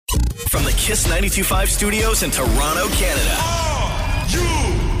From the Kiss 92.5 studios in Toronto, Canada. Are you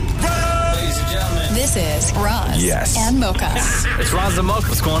ready? Ladies and gentlemen. This is Roz Yes. and Mocha. It's Roz and Mocha.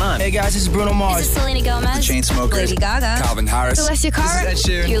 What's going on? Hey guys, this is Bruno Mars. This is Selena Gomez. The Chainsmokers. Lady Gaga. Calvin Harris. Celestia Cara. This is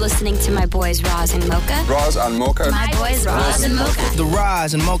Ed Sheeran. You're listening to my boys Roz and Mocha. Roz and Mocha. My boys Roz and Mocha. The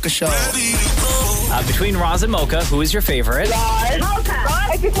Roz and Mocha Show. Between Roz and Mocha, who is your favorite? Mocha.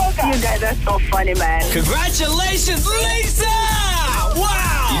 Mocha. You guys are so funny, man. Congratulations, Lisa!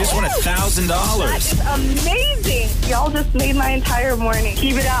 Wow! You just won $1,000. That is amazing. Y'all just made my entire morning.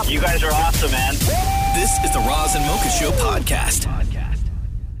 Keep it up. You guys are awesome, man. This is the Roz and Mocha Show podcast.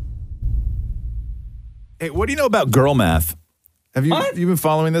 Hey, what do you know about girl math? Have you been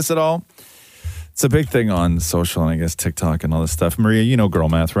following this at all? It's a big thing on social and I guess TikTok and all this stuff. Maria, you know girl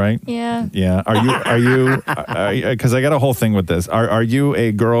math, right? Yeah. Yeah. Are you? Because I got a whole thing with this. Are you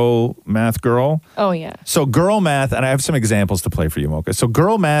a girl math girl? Oh, yeah. So girl math, and I have some examples to play for you, Mocha. So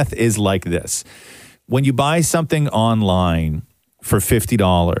girl math is like this. When you buy something online for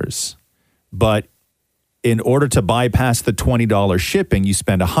 $50, but in order to bypass the $20 shipping, you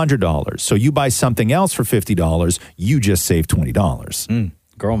spend $100. So you buy something else for $50, you just save $20.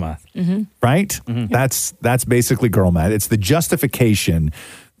 Girl math. Right? Mm-hmm. That's basically girl math. It's the justification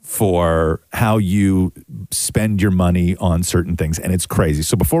for how you spend your money on certain things, and it's crazy.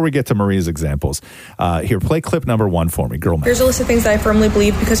 So before we get to Maria's examples, here, play clip number 1 for me, girl math. Here's a list of things that I firmly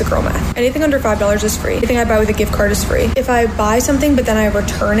believe because of girl math. Anything under $5 is free. Anything I buy with a gift card is free. If I buy something but then I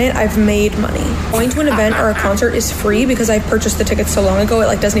return it, I've made money. Going to an event or a concert is free because I purchased the tickets so long ago,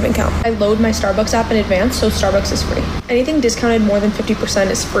 it doesn't even count. I load my Starbucks app in advance, so Starbucks is free. Anything discounted more than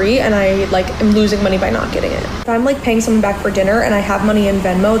 50% is free, and I am losing money by not getting it. If I'm paying someone back for dinner and I have money in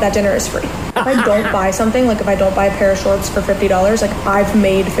Venmo, that dinner is free. If I don't buy something, if I don't buy a pair of shorts for $50, I've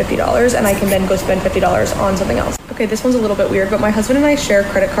made $50 and I can then go spend $50 on something else. Okay, this one's a little bit weird, but my husband and I share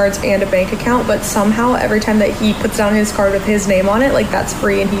credit cards and a bank account, but somehow every time that he puts down his card with his name on it, that's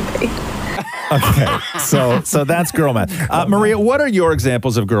free and he paid. Okay, so that's girl math. Maria, what are your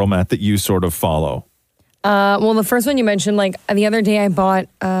examples of girl math that you sort of follow? Well, the first one you mentioned, the other day I bought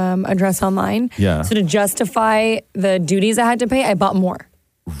a dress online. Yeah. So to justify the duties I had to pay, I bought more.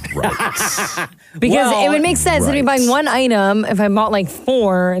 Right. Because it would make sense if you're buying one item, if I bought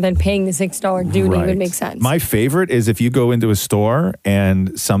 4, then paying the $6 duty would make sense. My favorite is if you go into a store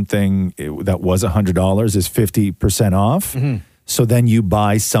and something that was $100 is 50% off. Mm-hmm. So then you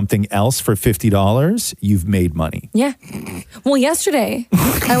buy something else for $50, you've made money. Yeah. Well, yesterday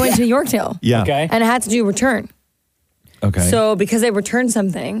I went to Yorkdale. Yeah. Okay. And I had to do a return. Okay. So because I returned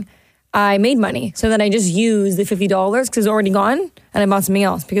something, I made money. So then I just used the $50 because it was already gone, and I bought something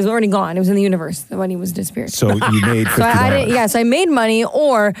else because it was already gone. It was in the universe. The money was disappeared. So you made $50. So I made money,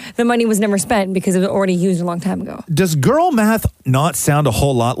 or the money was never spent because it was already used a long time ago. Does girl math not sound a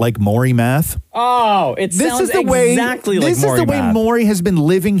whole lot like Maury math? Oh, it sounds exactly like Maury math. This is the way Maury has been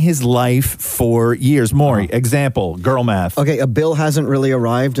living his life for years. Maury, example, girl math. Okay, a bill hasn't really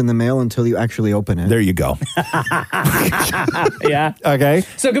arrived in the mail until you actually open it. There you go. Yeah. Okay.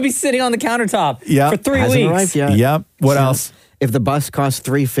 So it could be sitting on the countertop for 3 hasn't weeks. arrived yet. Yep. What else? If the bus costs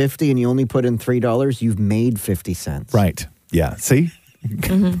 $3.50 and you only put in $3, you've made 50 cents. Right. Yeah. See?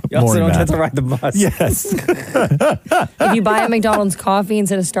 Mm-hmm. You also don't have to ride the bus. Yes. If you buy a McDonald's coffee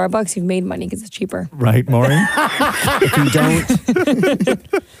instead of Starbucks, you've made money because it's cheaper. Right, Maury?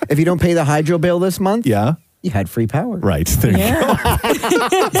 If you don't pay the hydro bill this month, yeah, you had free power. Right. There you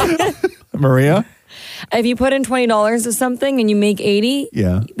go. Maria? If you put in $20 to something and you make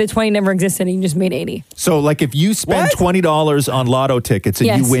 $80, the 20 never existed and you just made $80. So if you spend $20 on lotto tickets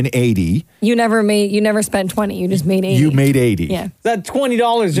and you win $80, you never spent 20, you just made $80. You made $80. Yeah. That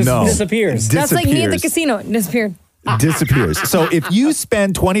 $20 just disappears. That's like me at the casino. It disappeared. Disappears. So if you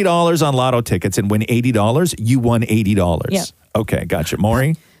spend $20 on lotto tickets and win $80, you won $80. Yeah. Okay, gotcha.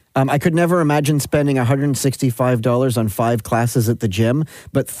 Maury? I could never imagine spending $165 on 5 classes at the gym,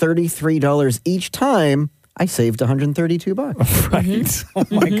 but $33 each time, I saved $132. Right. Mm-hmm. Oh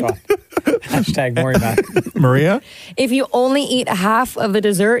my God. Hashtag Maury math. Maria? If you only eat half of the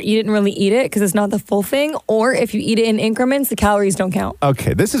dessert, you didn't really eat it because it's not the full thing. Or if you eat it in increments, the calories don't count.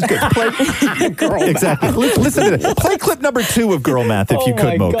 Okay, this is good. Exactly. Listen to this. Play clip number 2 of girl math if you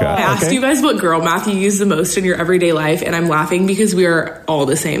could, Mocha. I asked you guys what girl math you use the most in your everyday life, and I'm laughing because we are all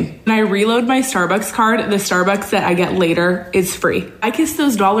the same. When I reload my Starbucks card, the Starbucks that I get later is free. I kissed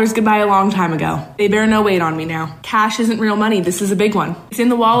those dollars goodbye a long time ago. They bear no weight on me now. Cash isn't real money. This is a big one. It's in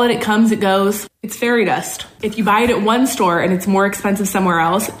the wallet. It comes, it goes, it's fairy dust. If you buy it at one store and it's more expensive somewhere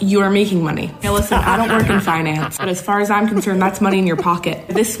else, you are making money. Now listen, I don't work in finance, but as far as I'm concerned, that's money in your pocket.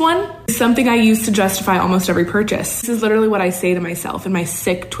 This one is something I use to justify almost every purchase. This is literally what I say to myself in my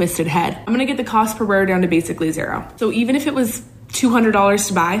sick, twisted head. I'm gonna get the cost per wear down to basically zero. So even if it was $200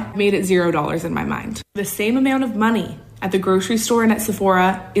 to buy, I made it $0 in my mind. The same amount of money at the grocery store and at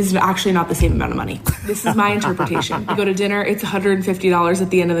Sephora is actually not the same amount of money. This is my interpretation. I go to dinner, it's $150 at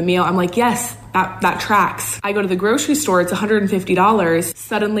the end of the meal. I'm like, yes, that tracks. I go to the grocery store, it's $150.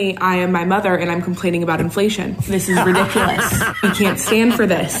 Suddenly, I am my mother and I'm complaining about inflation. This is ridiculous. We can't stand for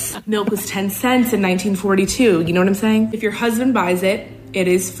this. Milk was 10 cents in 1942. You know what I'm saying? If your husband buys it, it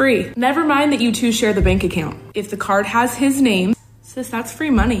is free. Never mind that you two share the bank account. If the card has his name, sis, that's free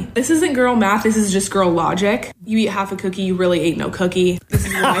money. This isn't girl math, this is just girl logic. You eat half a cookie, you really ate no cookie. This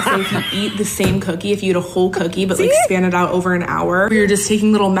is why I say if you eat the same cookie, if you eat a whole cookie, but like span it out over an hour, where you're just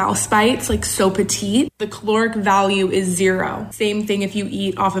taking little mouse bites, like so petite, the caloric value is 0. Same thing if you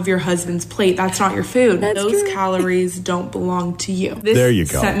eat off of your husband's plate, that's not your food. Those calories don't belong to you. This there you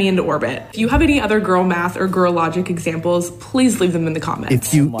go. Sent me into orbit. If you have any other girl math or girl logic examples, please leave them in the comments.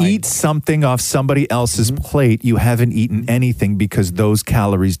 If you eat something off somebody else's plate, you haven't eaten anything because those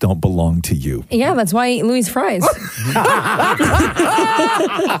calories don't belong to you. Yeah, that's why I eat Louis fries.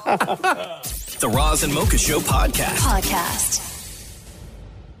 The Roz and Mocha Show Podcast.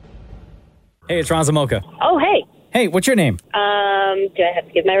 Hey, it's Roz and Mocha. Oh, hey. Hey, what's your name? Do I have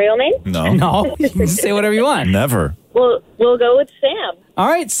to give my real name? No. No, you can say whatever you want. Never. We'll go with Sam. All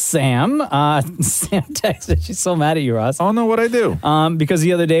right, Sam. Sam texted. She's so mad at you, Ross. Oh, no, what'd I do? Because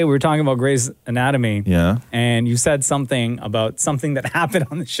the other day we were talking about Grey's Anatomy. Yeah. And you said something about something that happened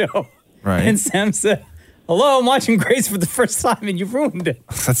on the show. Right. And Sam said, hello, I'm watching Grey's for the first time and you ruined it.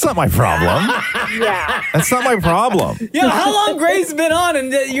 That's not my problem. Yeah. That's not my problem. Yeah, how long Grey's been on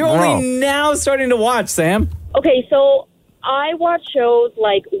and you're only now starting to watch, Sam? Okay, so I watch shows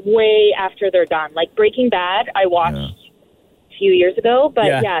like way after they're done. Like Breaking Bad, I watched a few years ago. But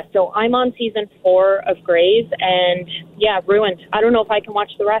yeah, so I'm on season 4 of Grey's and ruined. I don't know if I can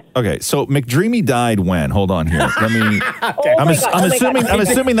watch the rest. Okay, so McDreamy died when? Hold on here. Let me. Okay. I'm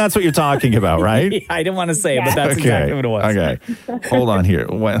assuming that's what you're talking about, right? Yeah, I didn't want to say it, but that's exactly what it was. Okay. Hold on here.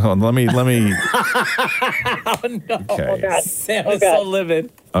 Hold on. Let me. Oh, no. Okay. Oh, God. Sam was so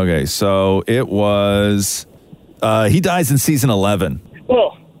livid. Okay, so it was. He dies in season 11.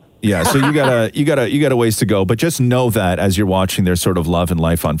 Whoa. Yeah, so you got a ways to go, but just know that as you're watching their sort of love and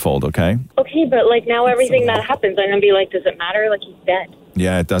life unfold, okay? Okay, but like now everything that happens, I'm gonna be like, does it matter? Like he's dead.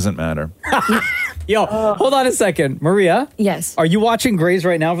 Yeah, it doesn't matter. Yo, hold on a second. Maria? Yes. Are you watching Grey's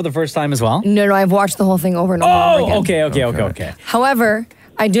right now for the first time as well? No, I've watched the whole thing over and over again. Okay. However,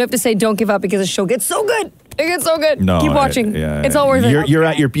 I do have to say, don't give up because the show gets so good. It gets so good. No, Keep watching. It's all worth it. You're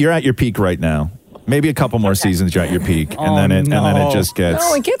at your peak right now. Maybe a couple more seasons, you're at your peak, and then it just gets.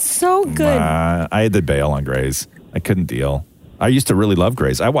 No, it gets so good. I had to bail on Grey's. I couldn't deal. I used to really love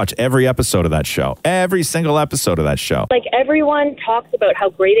Grey's. I watch every episode of that show. Every single episode of that show. Like everyone talks about how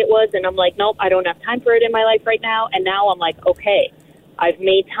great it was, and I'm like, nope, I don't have time for it in my life right now. And now I'm like, okay, I've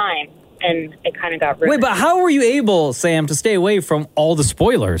made time, and it kind of got ruined. Wait, but how were you able, Sam, to stay away from all the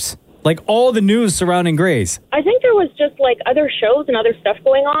spoilers? Like all the news surrounding Grey's? I think there was just like other shows and other stuff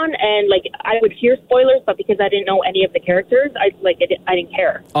going on, and like I would hear spoilers, but because I didn't know any of the characters, I didn't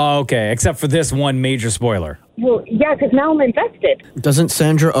care. Oh, okay, except for this one major spoiler. Well, yeah, because now I'm invested. Doesn't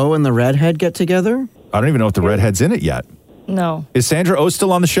Sandra Oh and the redhead get together? I don't even know if the redhead's in it yet. No. Is Sandra Oh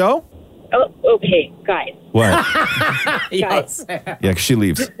still on the show? Oh, okay, guys. What? Guys. Yeah, 'cause she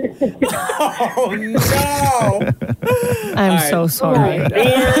leaves. Oh, no. I'm so sorry.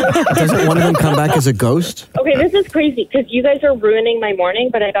 Doesn't one of them come back as a ghost? Okay, this is crazy because you guys are ruining my morning,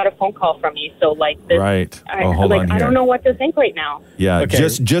 but I got a phone call from you, so like this. Right. Hold on here. I don't know what to think right now. Yeah, Okay.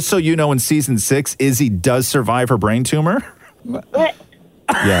 just so you know, in season 6, Izzy does survive her brain tumor. What?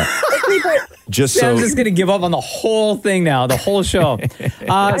 Yeah. Just Sam's so. just going to give up on the whole thing now, the whole show.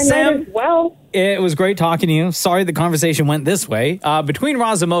 I Sam, might as well. it was great talking to you. Sorry the conversation went this way. Between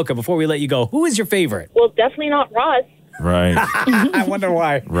Roz and Mocha, before we let you go, who is your favorite? Well, definitely not Roz. Right. I wonder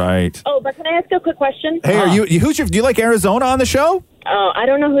why. Right. Oh, but can I ask a quick question? Hey, do you like Arizona on the show? Oh, I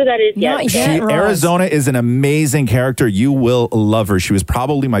don't know who that is yet. Not yet. Roz. Arizona is an amazing character. You will love her. She was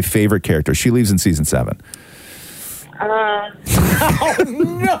probably my favorite character. She leaves in season 7. Oh,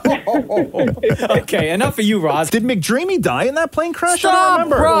 no. Okay, enough of you, Roz. Did McDreamy die in that plane crash? Stop, I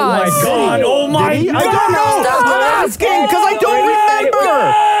don't remember. Roz. Oh, my God. Oh, my Did he? God. I don't know. Stop. I'm asking because I don't remember.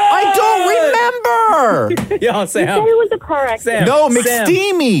 I don't remember. Yo, You said Sam. it was a car accident. No, Sam.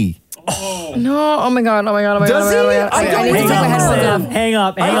 McSteamy. No. Oh my god. Does he? I need to take my headphones off. Hang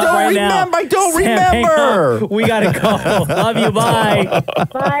up I don't right remember. now. I don't Sam, hang remember. up. We gotta go. Love you. Bye.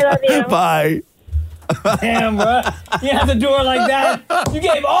 Bye, love you. Bye. Damn, bro. You have to do her like that. You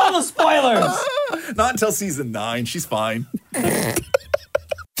gave all the spoilers. Not until season 9. She's fine.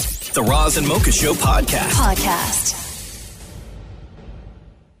 The Roz and Mocha Show podcast.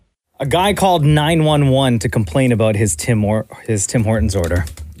 A guy called 911 to complain about his Tim Hortons order.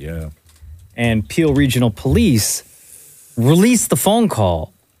 Yeah. And Peel Regional Police released the phone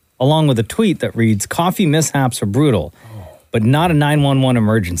call along with a tweet that reads, "Coffee mishaps are brutal, but not a 911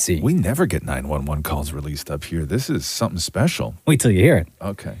 emergency." We never get 911 calls released up here. This is something special. Wait till you hear it.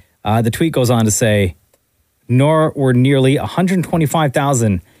 Okay. The tweet goes on to say, "Nor were nearly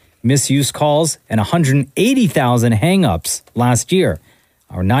 125,000 misuse calls and 180,000 hang-ups last year.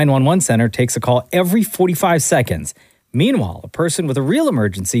 Our 911 center takes a call every 45 seconds. Meanwhile, a person with a real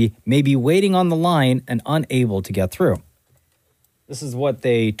emergency may be waiting on the line and unable to get through." This is what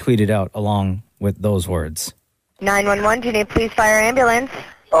they tweeted out along with those words. 911, do you need police, fire, ambulance?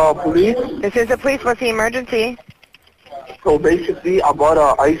 Police. This is the police. What's the emergency? So basically, I bought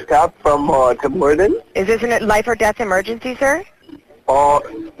an ice cap from Tim Hortons. Is this a life or death emergency, sir?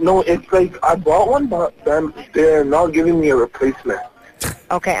 No, it's like I bought one, but then they're not giving me a replacement.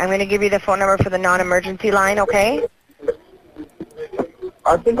 Okay, I'm going to give you the phone number for the non-emergency line, okay?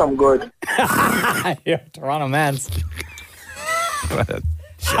 I think I'm good. Yeah, Toronto man's. What a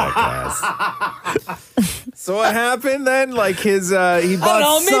jackass. So what happened then? Like his, he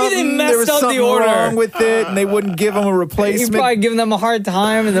bought maybe they something, messed there was up the something order. wrong with it, and they wouldn't give him a replacement. He's probably giving them a hard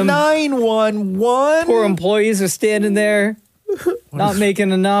time. And them 911? Poor employees are standing there, not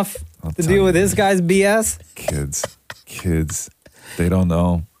making enough to deal with this guy's BS. Kids, they don't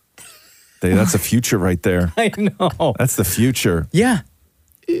know. That's the future right there. I know. That's the future. Yeah.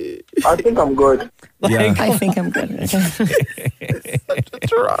 I think I'm good. Yeah. I think I'm good.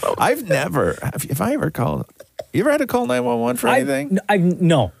 Toronto. I've never. Have I ever called? You ever had to call 911 for anything?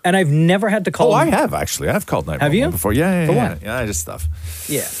 No, and I've never had to call. Oh, I have actually. I've called 911 Have you? before. Yeah. For what? Yeah, just stuff.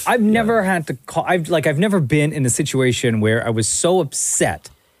 Yeah, I've never had to call. I've never been in a situation where I was so upset,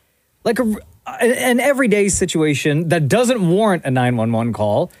 like an everyday situation that doesn't warrant a 911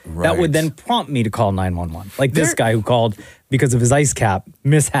 call that would then prompt me to call 911. Like this guy who called because of his ice cap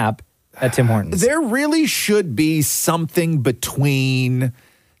mishap at Tim Hortons. There really should be something between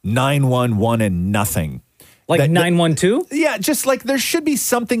 911 and nothing. Like 912? Yeah, just like there should be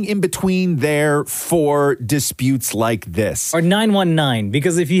something in between there for disputes like this. Or 919,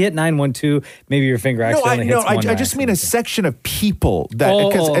 because if you hit 912, maybe your finger accidentally hits one. I just mean a section of people that,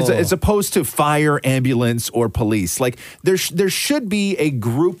 as opposed to fire, ambulance, or police. Like there should be a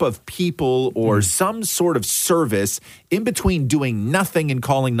group of people or some sort of service in between doing nothing and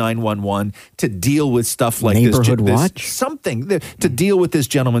calling 911 to deal with stuff like Neighborhood watch? Something to deal with this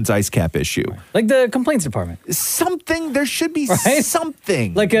gentleman's ice cap issue. Like the complaints department. Something. There should be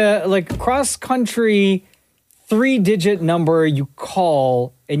something. Like a cross country 3-digit number you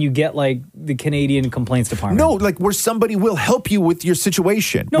call and you get like the Canadian complaints department. No, like where somebody will help you with your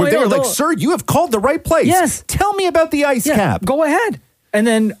situation. No, where I they're know, like, sir, you have called the right place. Yes. Tell me about the ice cap. Go ahead. And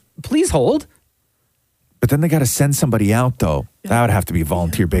then please hold. But then they got to send somebody out, though. That would have to be a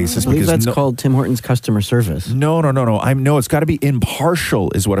volunteer basis. I believe because that's called Tim Hortons customer service. No. It's got to be impartial,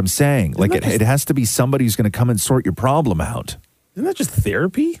 is what I'm saying. Like it has to be somebody who's going to come and sort your problem out. Isn't that just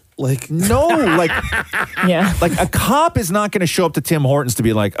therapy? Like, no, like, yeah. Like a cop is not going to show up to Tim Hortons to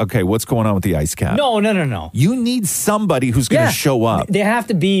be like, okay, what's going on with the ice cap? No. You need somebody who's going to show up. They have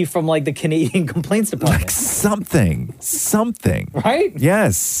to be from like the Canadian complaints department. Like something. Right?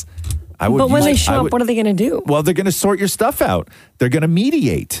 Yes. But when they show up, what are they going to do? Well, they're going to sort your stuff out. They're going to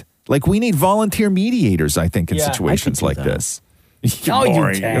mediate. Like we need volunteer mediators, I think, in situations like this. No, you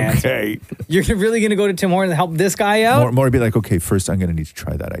Boring. can't. Okay. You're really going to go to Tim Hortons and help this guy out? More be like, okay, first I'm going to need to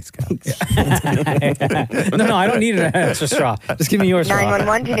try that ice cap. No, I don't need an extra straw. Just give me your straw.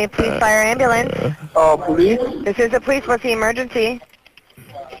 911, do you need police, fire, ambulance? Police. This is the police. What's the emergency?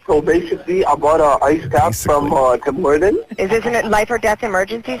 So basically, I bought an ice cap from Tim Hortons. Is this a life or death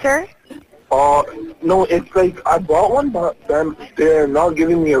emergency, sir? No, it's like I bought one, but then they're not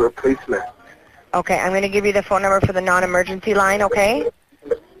giving me a replacement. Okay, I'm going to give you the phone number for the non-emergency line, okay?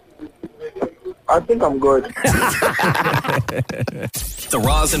 I think I'm good. The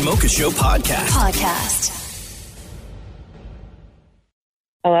Roz and Mocha Show podcast.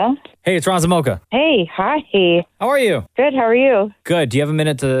 Hello? Hey, it's Roz and Mocha. Hey, hi. How are you? Good, how are you? Good. Do you have a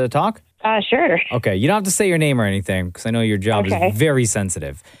minute to talk? Sure. Okay, you don't have to say your name or anything because I know your job is very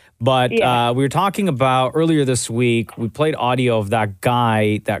sensitive. But we were talking about earlier this week, we played audio of that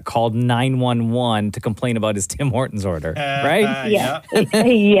guy that called 911 to complain about his Tim Hortons order, right? Yes.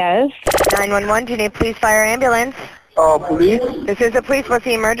 Yes. 911, do you need police, fire, ambulance? Police. This is the police. What's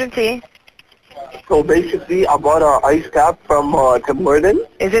the emergency? So basically, I bought an ice cap from Tim Hortons.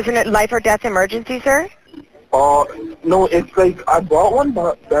 Is this a life or death emergency, sir? No, it's like I bought one,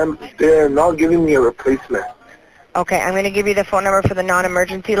 but then they're not giving me a replacement. Okay, I'm going to give you the phone number for the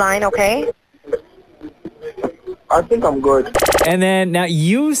non-emergency line, okay? I think I'm good. And then now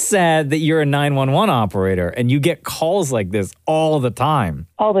you said that you're a 911 operator and you get calls like this all the time.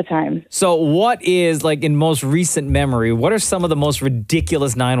 All the time. So what is, like, in most recent memory, what are some of the most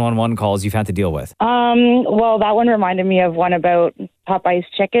ridiculous 911 calls you've had to deal with? Well, that one reminded me of one about Popeye's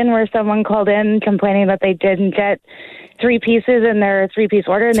chicken where someone called in complaining that they didn't get 3 pieces in their 3-piece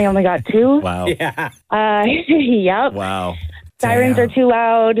order and they only got 2. Wow. Yeah. Yep. Wow. Sirens are too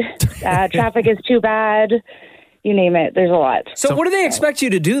loud. Traffic is too bad. You name it. There's a lot. So what do they expect you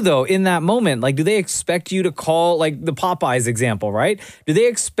to do, though, in that moment? Like, do they expect you to call, like the Popeyes example, right? Do they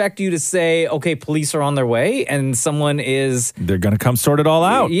expect you to say, okay, police are on their way and someone is... They're going to come sort it all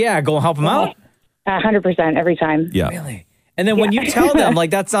out. Yeah, go help them out? 100% every time. Yeah. Really? And then when you tell them,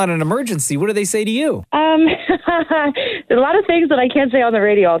 like, that's not an emergency, what do they say to you? There's a lot of things that I can't say on the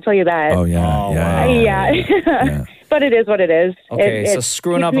radio, I'll tell you that. Oh, yeah. Yeah. But it is what it is. Okay, so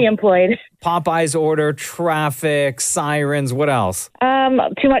screwing up me employed. Popeyes order, traffic, sirens, what else?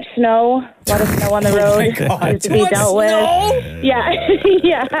 Too much snow. A lot of snow on the road. Needs to be dealt with. Yeah.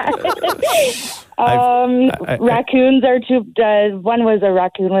 Yeah. Raccoons are too... one was a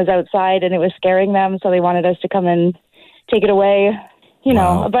raccoon was outside and it was scaring them, so they wanted us to come and take it away. You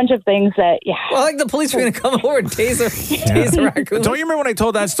know, a bunch of things that, Well, like the police were going to come over and tase a raccoon. Don't you remember when I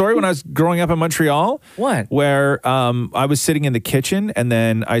told that story when I was growing up in Montreal? What? Where I was sitting in the kitchen and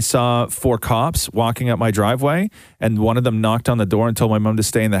then I saw 4 cops walking up my driveway and one of them knocked on the door and told my mom to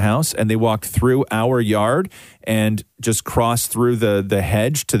stay in the house and they walked through our yard and just crossed through the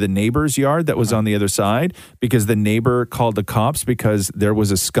hedge to the neighbor's yard that was on the other side because the neighbor called the cops because there was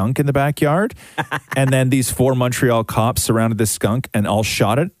a skunk in the backyard. And then these 4 Montreal cops surrounded the skunk and all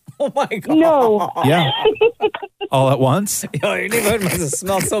shot it. Oh my God. No. Yeah. All at once. Yo, your neighborhood must have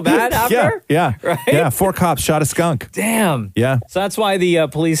smelled so bad after? Yeah. Right? Yeah, 4 cops shot a skunk. Damn. Yeah. So that's why the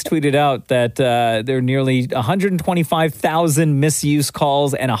police tweeted out that there are nearly 125,000 misuse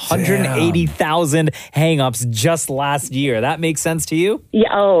calls and 180,000 hang-ups just last year. That makes sense to you? Yeah,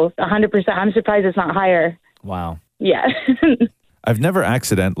 100%. I'm surprised it's not higher. Wow. Yeah. I've never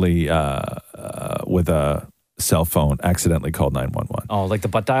accidentally, with a cell phone, accidentally called 911. Oh, like the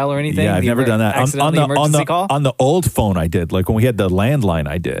butt dial or anything? Yeah, I've never done that. On the old phone, I did. Like when we had the landline,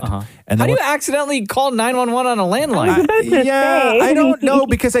 I did. And how do you accidentally call 911 on a landline? I don't know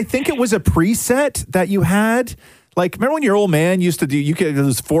because I think it was a preset that you had. Like, remember when your old man used to do, you could,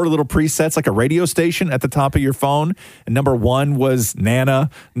 those 4 little presets, like a radio station at the top of your phone. And number 1 was Nana.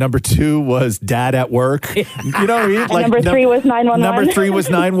 Number 2 was Dad at work. You know what I mean? Like, number 3 was 911. Number 3 was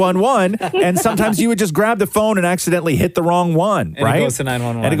 911. And sometimes you would just grab the phone and accidentally hit the wrong one, and right? it goes to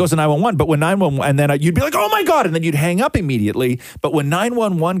 911. And it goes to 911. But when 911, and then you'd be like, oh my God. And then you'd hang up immediately. But when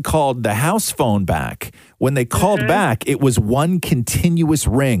 911 called the house phone back, when they called back, it was one continuous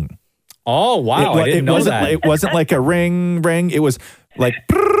ring. Oh, wow. I didn't know that. It wasn't like a ring. It was like,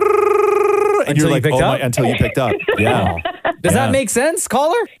 and you're like, until you picked up. Yeah. Does that make sense,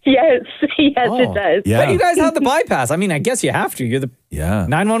 caller? Yes. Yes, it does. Yeah. But you guys have the bypass. I mean, I guess you have to. You're the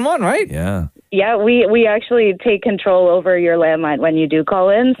 911, right? Yeah. Yeah, we actually take control over your landline when you do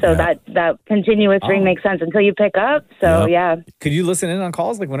call in, so that continuous ring makes sense until you pick up. So, yeah. Could you listen in on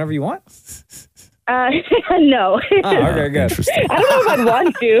calls like whenever you want? No. Oh, okay, good. Interesting. I don't know if I'd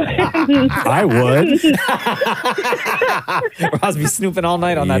want to. I would. Ross be snooping all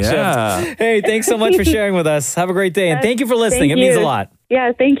night on that Yeah. shift. Hey, thanks so much for sharing with us. Have a great day, and thank you for listening. Thank It means a you. lot.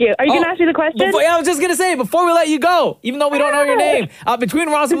 Yeah, thank you. Are you going to ask me the question? I was just going to say, before we let you go, even though we don't know your name, between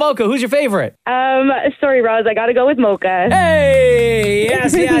Ross and Mocha, who's your favorite? Sorry, Roz, I got to go with Mocha. Hey,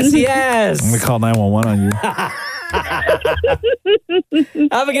 yes. I'm going to call 911 on you.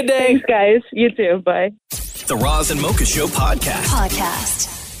 Have a good day. Thanks, guys. You too. Bye. The Roz and Mocha Show podcast.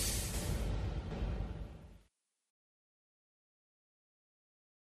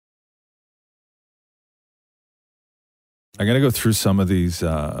 I got to go through some of these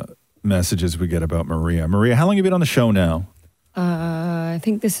messages we get about Maria. Maria, how long have you been on the show now? I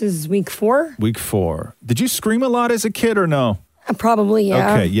think this is week 4. Week 4. Did you scream a lot as a kid or no? Probably,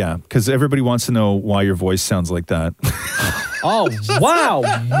 yeah. Okay, yeah, because everybody wants to know why your voice sounds like that. Oh, wow.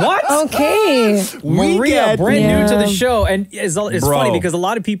 What? Okay. Maria, brand new to Yeah. the show. And it's Bro. funny because a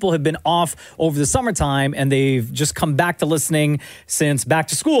lot of people have been off over the summertime and they've just come back to listening since back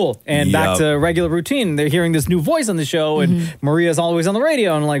to school and back to regular routine. They're hearing this new voice on the show and Maria's always on the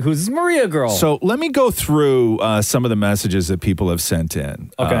radio and like, who's this Maria girl? So let me go through some of the messages that people have sent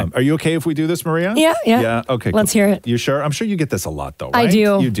in. Okay. Are you okay if we do this, Maria? Yeah. Yeah. Okay. Let's cool. hear it. You sure? I'm sure you get this a lot, though, I right?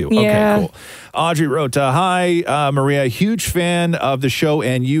 do. You do. Yeah. Okay, cool. Audrey wrote, hi, Maria. Huge fan of the show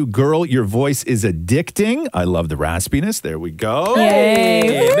and you, girl. Your voice is addicting. I love the raspiness. There we go.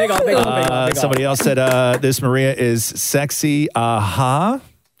 Hey, big up, big up, big up, big up. Somebody else said, this Maria is sexy. Aha.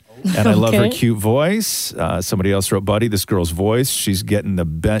 And I love her cute voice. Somebody else wrote, buddy, this girl's voice. She's getting the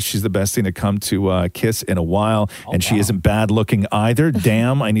best. She's the best thing to come to Kiss in a while. And she isn't bad looking either.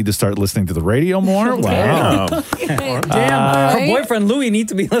 Damn, I need to start listening to the radio more. Wow. Damn, her boyfriend Louis needs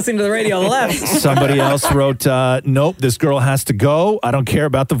to be listening to the radio left. Somebody else wrote, nope, this girl has to go. I don't care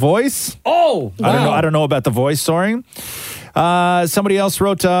about the voice. Oh, wow. I don't know about the voice. Sorry. Somebody else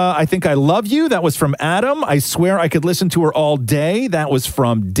wrote, I think I love you. That was from Adam. I swear I could listen to her all day. That was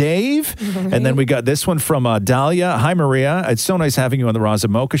from Dave. And then we got this one from Dahlia. Hi, Maria. It's so nice having you on the Roz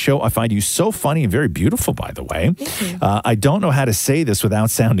and Mocha show. I find you so funny and very beautiful, by the way. I don't know how to say this without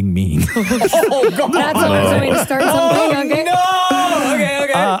sounding mean. Oh, God. That's always a way to start something. Okay. No.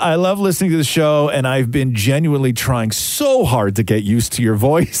 Okay. I love listening to the show, and I've been genuinely trying so hard to get used to your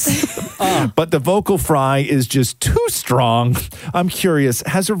voice. But the vocal fry is just too strong. I'm curious,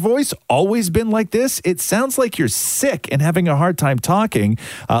 has her voice always been like this? It sounds like you're sick and having a hard time talking,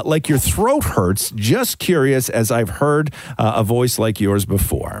 like your throat hurts. Just curious, as I've heard a voice like yours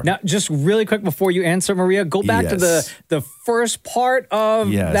before. Now, just really quick before you answer, Maria, go back to the first part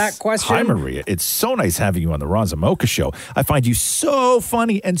of that question. Hi, Maria. It's so nice having you on the Roz and Mocha show. I find you so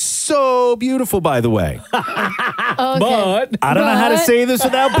funny and so beautiful, by the way. But I don't know how to say this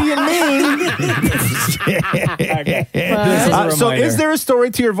without being mean. So is there a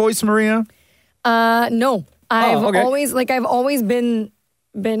story to your voice, Maria? No. I've okay. always been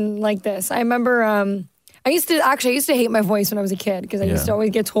like this. I remember I used to hate my voice when I was a kid because I used to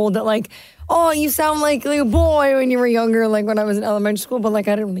always get told that like, oh, you sound like a boy when you were younger, like when I was in elementary school, but like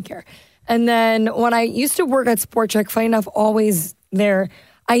I didn't really care. And then when I used to work at Sport Check, funny enough, always there,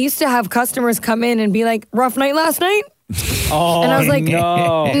 I used to have customers come in and be like, rough night last night? Oh, and I was like,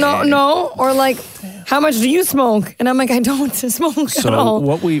 no. Or like, how much do you smoke? And I'm like, I don't smoke at all.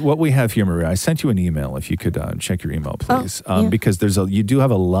 So what we have here, Maria, I sent you an email. If you could check your email, please, because you do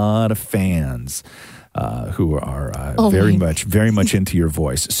have a lot of fans who are very much into your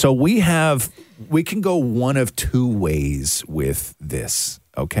voice. So we can go one of two ways with this.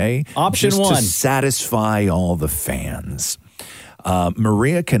 Okay, Option just one to satisfy all the fans.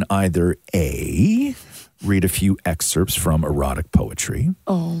 Maria can either A, read a few excerpts from erotic poetry.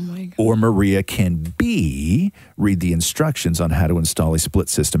 Oh my God. Or Maria can B, read the instructions on how to install a split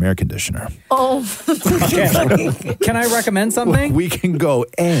system air conditioner. Oh. Okay. Can I recommend something? We can go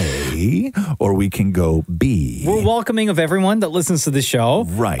A or we can go B. We're welcoming of everyone that listens to the show.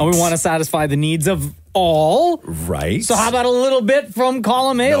 Right. And we want to satisfy the needs of all. Right. So how about a little bit from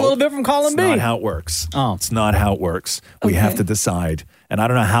column A, a little bit from column B? It's not how it works. Oh. It's not how it works. We have to decide. And I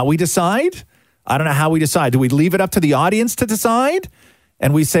don't know how we decide. Do we leave it up to the audience to decide?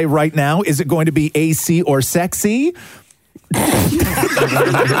 And we say right now, is it going to be AC or sexy? Okay.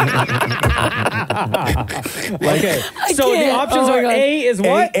 So the options are A is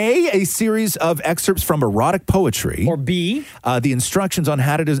what? A series of excerpts from erotic poetry. Or B? The instructions on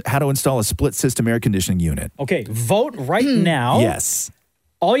how to install a split system air conditioning unit. Okay, vote right now. Yes.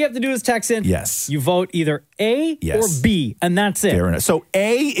 All you have to do is text in. Yes. You vote either A or B, and that's it. Fair enough. So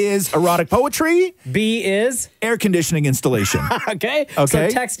A is erotic poetry. B is air conditioning installation. Okay. So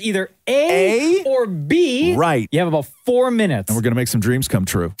text either A or B. Right. You have about 4 minutes. And we're going to make some dreams come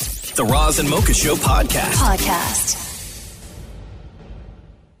true. The Roz and Mocha Show podcast.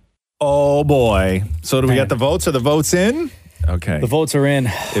 Oh, boy. So do we get the votes? Are the votes in? Okay. The votes are in.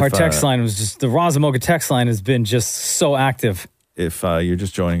 Our text line was just, the Roz and Mocha text line has been just so active. If you're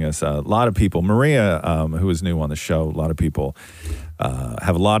just joining us, a lot of people, Maria, who is new on the show, a lot of people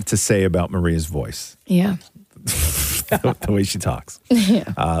have a lot to say about Maria's voice. Yeah. the way she talks. Yeah.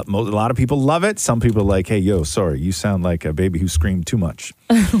 A lot of people love it. Some people are like, hey, sorry, you sound like a baby who screamed too much.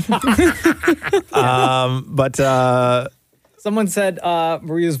 But someone said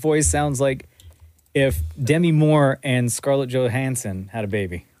Maria's voice sounds like if Demi Moore and Scarlett Johansson had a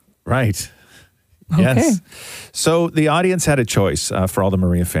baby. Right. Okay. Yes. So the audience had a choice for all the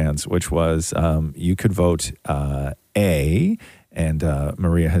Maria fans, which was you could vote A, And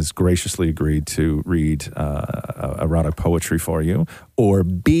Maria has graciously agreed to read erotic poetry for you. Or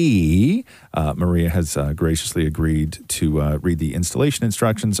B, Maria has graciously agreed to read the installation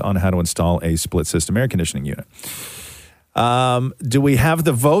instructions on how to install a split system air conditioning unit. Do we have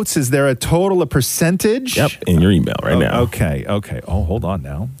the votes? Is there a total, a percentage? Yep, in your email right now. Okay. Oh, hold on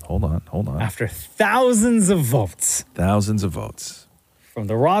now. Hold on. After thousands of votes. Thousands of votes. From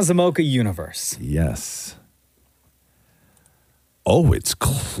the Razamoka universe. Yes. Oh, it's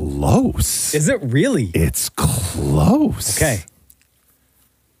close. Is it really? It's close. Okay.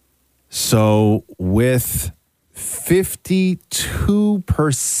 So with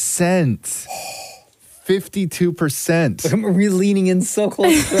 52%. 52%. Look at Maria leaning in so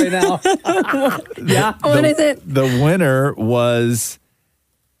close right now. Yeah. What is it? The winner was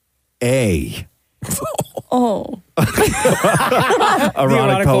A. Oh.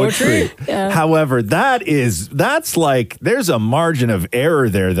 Erotic poetry. Yeah. However, that's like, there's a margin of error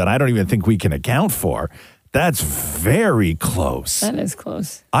there that I don't even think we can account for. That's very close. That is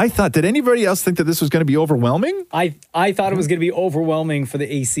close. I thought, did anybody else think that this was going to be overwhelming? I thought it was going to be overwhelming for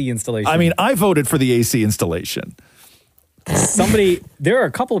the AC installation. I mean, I voted for the AC installation. There are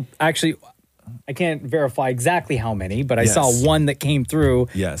a couple, actually, I can't verify exactly how many, but I saw one that came through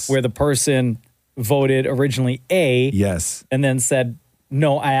where the person voted originally A. Yes. And then said,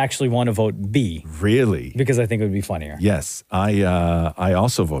 no, I actually want to vote B. Really? Because I think it would be funnier. Yes. I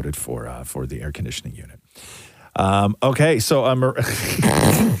also voted for the air conditioning unit. Okay, so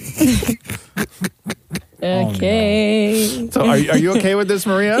okay. So are you okay with this,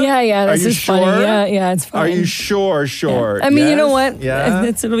 Maria? Yeah. This is sure? funny. Yeah, it's fine. Are you sure? Yeah. I mean, you know what? Yeah.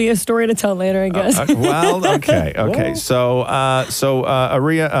 It'll be a story to tell later, I guess. Well, okay. So,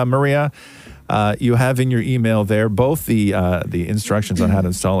 Maria, you have in your email there both the instructions on how to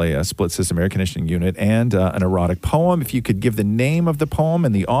install a split system air conditioning unit and an erotic poem. If you could give the name of the poem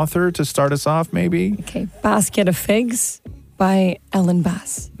and the author to start us off, maybe. Okay, Basket of Figs by Ellen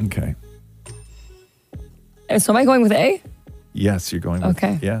Bass. Okay. So am I going with A? Yes, you're going with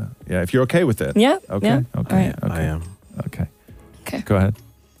Okay. Yeah. If you're okay with it. Yeah. Okay. Yeah. Okay. All right. Okay. I am. Okay. Okay. Go ahead.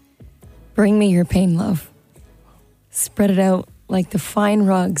 Bring me your pain, love. Spread it out like the fine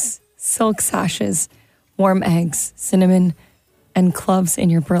rugs, silk sashes, warm eggs, cinnamon, and cloves in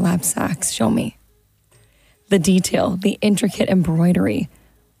your burlap sacks. Show me the detail, the intricate embroidery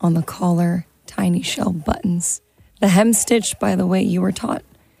on the collar, tiny shell buttons, the hem stitched by the way you were taught,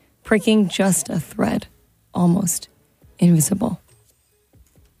 pricking just a thread, almost invisible.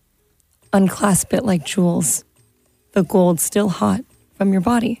 Unclasp it like jewels, the gold still hot from your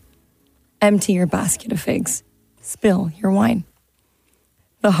body. Empty your basket of figs, spill your wine.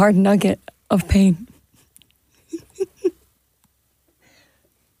 The hard nugget of pain.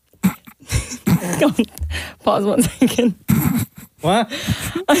 Pause 1 second. What?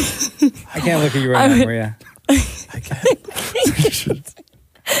 I can't look at you right now, Maria.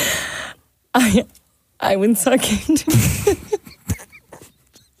 I would suck into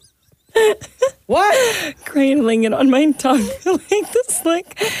What? Cradling it on my tongue like the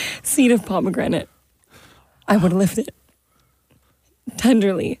slick seed of pomegranate. I would lift it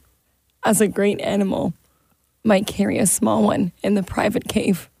tenderly as a great animal might carry a small one in the private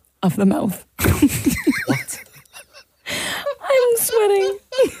cave of the mouth. What? I'm sweating.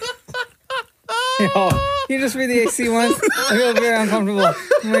 Yo, you just read the AC one? I feel very uncomfortable.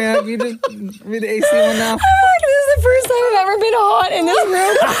 Maria, you just read the AC one now? This is the first time I've ever been hot in this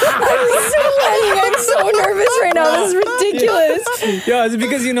room. I'm so nervous right now. This is ridiculous. Yo, is it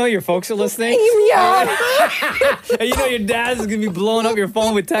because you know your folks are listening? Yeah. And you know your dad's going to be blowing up your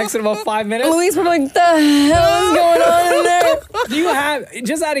phone with text in about 5 minutes? Louise, we're like, the hell is going on in there? Do you have,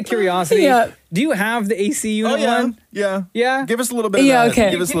 just out of curiosity, do you have the AC unit one? Yeah. Yeah? Give us a little bit of that.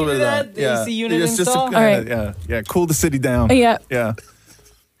 Okay. Give us a little bit of that. The AC unit It's install? All right. Yeah. Cool the city down. Yeah. Yeah.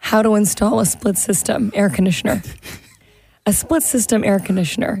 How to install a split system air conditioner. A split system air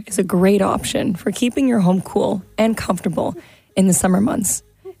conditioner is a great option for keeping your home cool and comfortable in the summer months.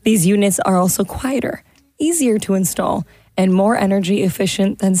 These units are also quieter, easier to install, and more energy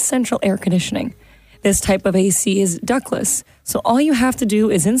efficient than central air conditioning. This type of AC is ductless, so all you have to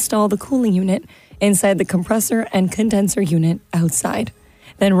do is install the cooling unit inside the compressor and condenser unit outside.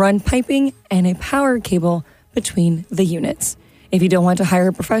 Then run piping and a power cable between the units. If you don't want to hire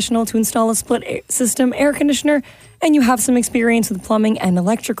a professional to install a split system air conditioner and you have some experience with plumbing and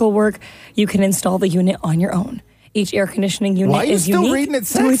electrical work, you can install the unit on your own. Each air conditioning unit is unique. Why are you still reading it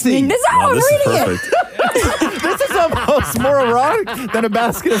sexy? This is how I'm reading it. This is almost more erotic than a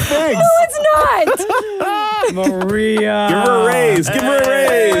basket of figs. No, it's not. Maria. Give her a raise. Give her a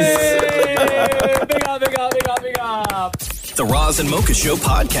raise. Big up. The the Roz and Mocha Show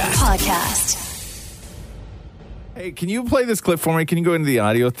podcast. Hey, can you play this clip for me? Can you go into the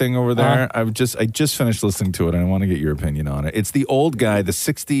audio thing over there? I just finished listening to it, and I want to get your opinion on it. It's the old guy, the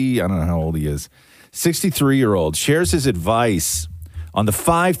 60, I don't know how old he is, 63-year-old, shares his advice on the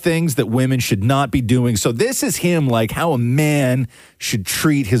 5 things that women should not be doing. So this is him, like how a man should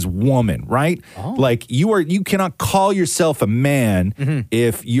treat his woman, right? Oh. Like you cannot call yourself a man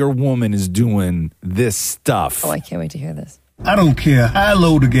if your woman is doing this stuff. Oh, I can't wait to hear this. I don't care how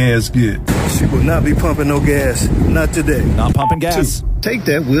low the gas get. She will not be pumping no gas. Not today. Not pumping gas. 2, take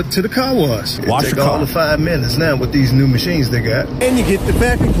that whip to the car wash. Wash take your car. all the 5 minutes now with these new machines they got. And you get the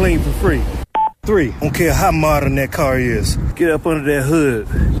vacuum clean for free. 3, don't care how modern that car is. Get up under that hood.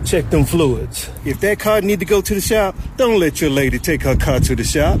 Check them fluids. If that car need to go to the shop, don't let your lady take her car to the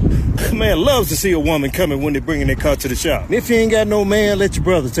shop. Man loves to see a woman coming when they bringing their car to the shop. And if you ain't got no man, let your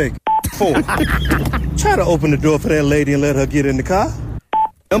brother take it. 4, try to open the door for that lady and let her get in the car.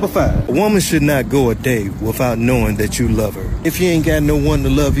 Number 5, a woman should not go a day without knowing that you love her. If you ain't got no one to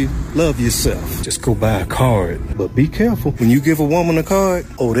love you, love yourself. Just go buy a card. But be careful. When you give a woman a card,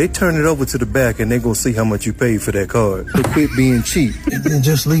 they turn it over to the back and they gonna see how much you paid for that card. So quit being cheap. And then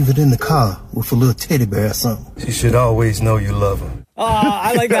just leave it in the car with a little teddy bear or something. She should always know you love her. Oh,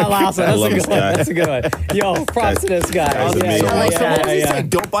 I like that last one. That's a good one. That's a good one. Yo, props to this guy. So what was he saying?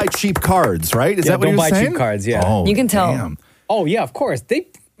 Don't buy cheap cards, right? Is that what he was saying? Don't buy cheap cards, yeah. Oh, You can tell. damn. Oh, yeah, of course. They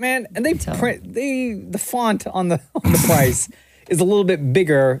print the font on the price is a little bit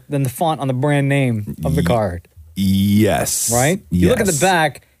bigger than the font on the brand name of the card. Yes. Right? You look at the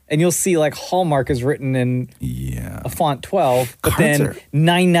back and you'll see like Hallmark is written in a font 12, but then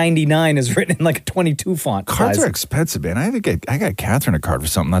 $9.99 is written in like a 22 font. Cards size. are expensive, man. I got Catherine a card for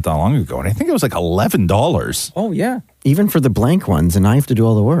something not that long ago, and I think it was like $11. Oh, yeah. Even for the blank ones, and I have to do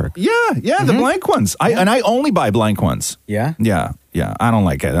all the work. Yeah, the blank ones. And I only buy blank ones. Yeah? Yeah. I don't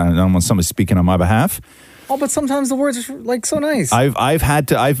like it. I don't want somebody speaking on my behalf. Oh, but sometimes the words are like so nice.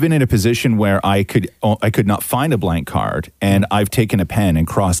 I've been in a position where I could not find a blank card, and I've taken a pen and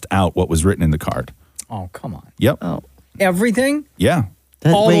crossed out what was written in the card. Oh, come on. Yep. Oh, everything? Yeah.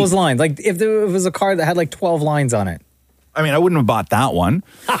 All those lines. Like if there was a card that had like 12 lines on it. I mean, I wouldn't have bought that one.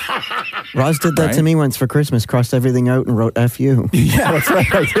 Roz did that to me once for Christmas, crossed everything out and wrote F you. Yeah, that's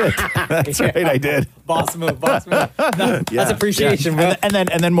right, I did. That's right, I did. Boss move. That's appreciation, bro. And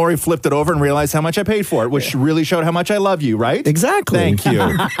then Maury flipped it over and realized how much I paid for it, which really showed how much I love you, right? Exactly. Thank you.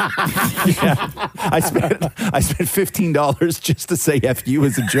 I spent $15 just to say F you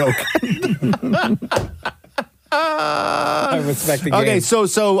as a joke. I respect the game. Okay, so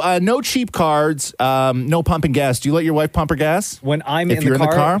no cheap cards, no pumping gas. Do you let your wife pump her gas? When I'm if in you're the in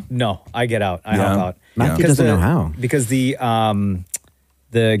the car? No, I get out. I hop out. Matthew doesn't know how. Because the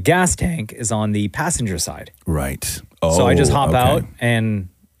gas tank is on the passenger side. Right. So I just hop out and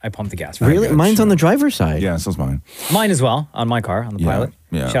I pump the gas. Really? Mine's on the driver's side. Yeah, so's mine. Mine as well, on my car, on the Pilot.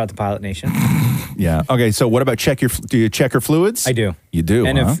 Yeah. Shout out to Pilot Nation. Yeah. Okay, so what about do you check your fluids? I do. You do,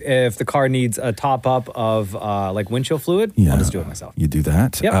 And huh? if the car needs a top up of like windshield fluid, I'll just do it myself. You do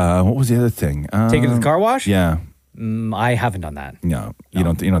that? Yep. What was the other thing? Take it to the car wash? Yeah. I haven't done that. No, you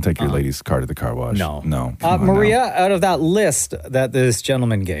don't take your lady's car to the car wash. No. Maria, out of that list that this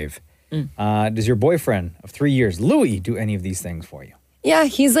gentleman gave, does your boyfriend of 3 years, Louis, do any of these things for you? Yeah,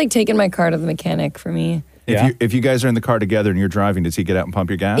 he's like taking my car to the mechanic for me. If you guys are in the car together and you're driving, does he get out and pump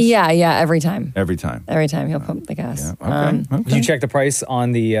your gas? Yeah, every time. Every time. Every time he'll pump the gas. Okay. Did you check the price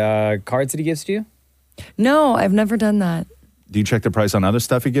on the cards that he gives to you? No, I've never done that. Do you check the price on other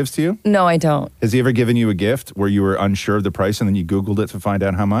stuff he gives to you? No, I don't. Has he ever given you a gift where you were unsure of the price and then you Googled it to find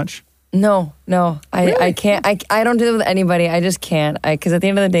out how much? No. Really? I can't. I don't do it with anybody. I just can't. Because at the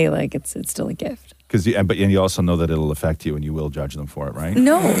end of the day, like it's still a gift. But you also know that it'll affect you and you will judge them for it, right?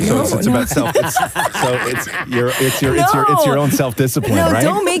 No, it's about self. It's your own self-discipline, no, right?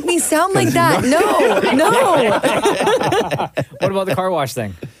 Don't make me sound like that. No. What about the car wash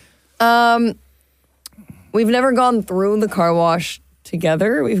thing? We've never gone through the car wash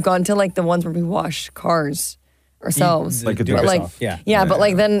together. We've gone to like the ones where we wash cars ourselves. Like a do it yourself. Yeah, but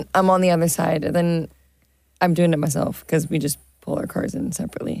like then I'm on the other side. And then I'm doing it myself because we just pull our cars in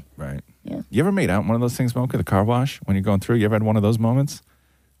separately. Right. Yeah. You ever made out in one of those things, Mocha, the car wash, when you're going through? You ever had one of those moments?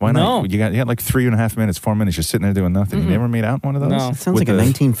 Why not? No. You got like 3.5 minutes, 4 minutes, you're sitting there doing nothing. You never made out in one of those? No. It sounds like a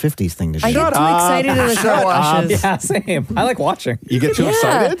 1950s thing to do. I get too excited in the car washes. Yeah, same. I like watching. You get too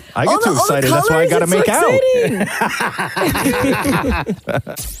excited? I get All too the excited. That's why I got to make out.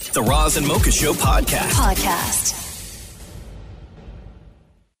 The Roz and Mocha Show podcast.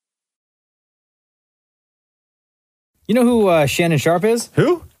 You know who Shannon Sharp is?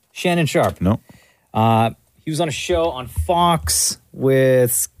 Who? Shannon Sharp. No. he was on a show on Fox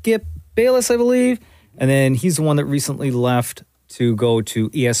with Skip Bayless, I believe. And then he's the one that recently left to go to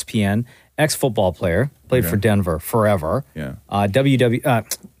ESPN. Ex-football player, played for Denver forever. Yeah. Not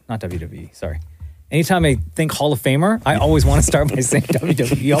WWE, sorry. Anytime I think Hall of Famer, I always want to start by saying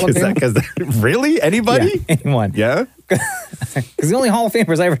WWE Hall of Famer. Really? Anybody? Yeah, anyone. Yeah? Because the only Hall of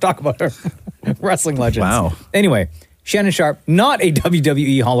Famers I ever talk about are wrestling legends. Wow. Anyway, Shannon Sharpe, not a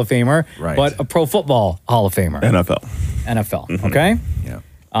WWE Hall of Famer, Right. but a Pro Football Hall of Famer. NFL, okay?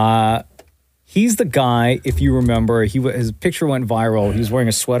 Yeah. He's the guy, if you remember, his picture went viral. He was wearing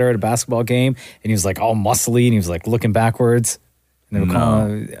a sweater at a basketball game, and he was like all muscly, and he was like looking backwards. And they were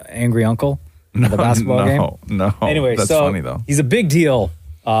calling him Angry Uncle at the basketball game. No. Anyway, That's so funny, though. he's a big deal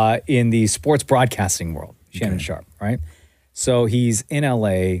in the sports broadcasting world, Shannon Sharpe, right? So he's in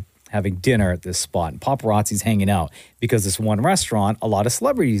LA having dinner at this spot, and paparazzi's hanging out because this one restaurant a lot of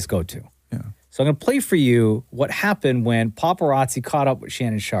celebrities go to. Yeah. So I'm going to play for you what happened when paparazzi caught up with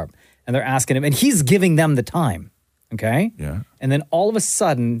Shannon Sharpe. And they're asking him, and he's giving them the time, okay? Yeah. And then all of a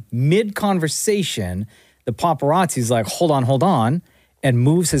sudden, mid-conversation, the paparazzi's like, hold on, and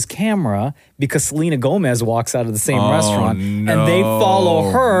moves his camera because Selena Gomez walks out of the same restaurant. And they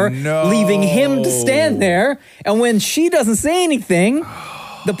follow her, leaving him to stand there. And when she doesn't say anything,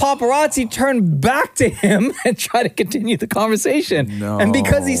 the paparazzi turn back to him and try to continue the conversation. And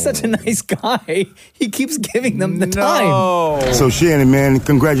because he's such a nice guy, he keeps giving them the time. So Shannon, man,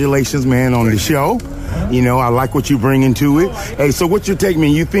 congratulations, man, on the show. You know, I like what you bring into it. Hey, so what's your take, man?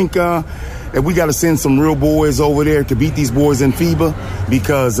 You think that we got to send some real boys over there to beat these boys in FIBA?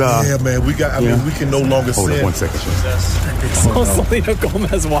 Because yeah, man, we can no longer hold send. on 1 second. So Selena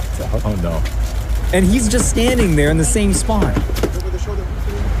Gomez walks out. Oh no. And he's just standing there in the same spot.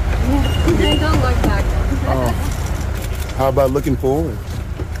 Don't look back. How about looking forward?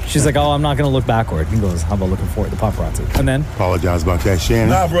 She's like, oh, I'm not going to look backward. He goes, how about looking forward? The paparazzi. And then? Apologize about that, Shannon.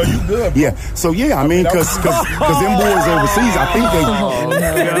 Nah, bro, you good, bro. Yeah. So, yeah, I mean, because them boys overseas, I think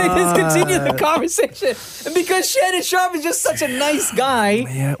they just continue the conversation. And because Shannon Sharpe is just such a nice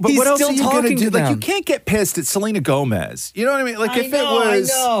guy, But he's what else still are you talking gonna do? to them. Like, you can't get pissed at Selena Gomez. You know what I mean? Like, if it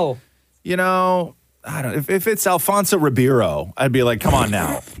was, I know. you know, I don't. If it's Alfonso Ribeiro, I'd be like, come on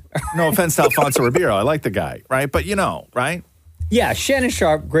now. No offense to Alfonso Ribeiro, I like the guy, right? But you know, right? Yeah, Shannon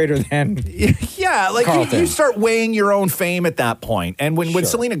Sharpe greater than Yeah, like you start weighing your own fame at that point. And when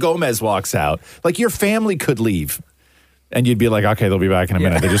Selena Gomez walks out, like your family could leave. And you'd be like, okay, they'll be back in a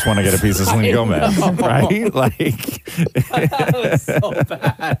minute. They just want to get a piece of Selena Gomez, right? Like, that was so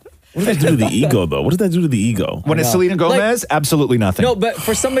bad. What does that do to the ego, though? What does that do to the ego? When it's Selena Gomez, absolutely nothing. No, but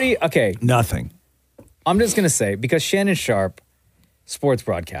for somebody, okay. Nothing. I'm just going to say, because Shannon Sharpe, sports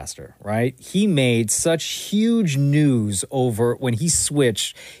broadcaster, right? He made such huge news over when he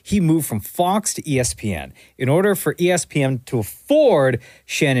switched. He moved from Fox to ESPN. In order for ESPN to afford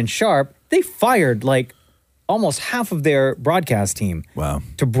Shannon Sharpe, they fired like almost half of their broadcast team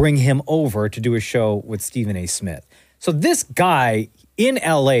to bring him over to do a show with Stephen A. Smith. So this guy in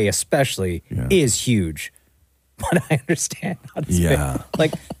LA especially is huge. But I understand not as big.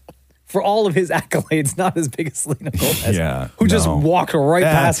 Like, for all of his accolades, not as big as Selena Gomez, who just walked right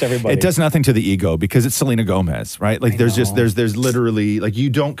past everybody. It does nothing to the ego because it's Selena Gomez, right? Like there's literally like you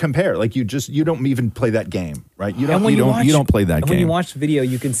don't compare. Like you don't even play that game, right? You don't play that game. When you watch the video,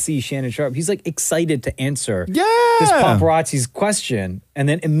 you can see Shannon Sharpe. He's like excited to answer this paparazzi's question, and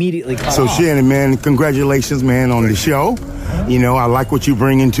then immediately cut So off. Shannon, man, congratulations, man, on the show. You know, I like what you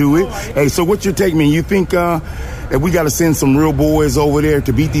bring into it. Hey, so what's your take, man? You think that we got to send some real boys over there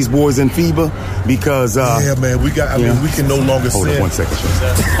to beat these boys in FIBA? Because yeah, man, we can no longer hold send. on 1 second.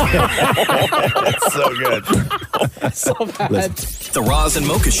 That's so good. So bad. The Roz and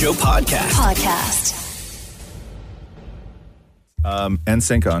Mocha Show podcast.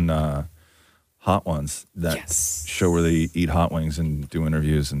 NSYNC on Hot Ones, that show where they eat hot wings and do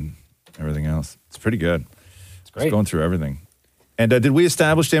interviews and everything else. It's pretty good. It's great. It's going through everything. And did we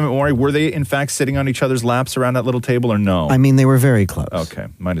establish, Dammit Maury, were they in fact sitting on each other's laps around that little table or no? I mean, they were very close. Okay,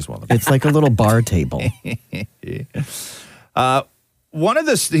 might as well. It's like a little bar table. One of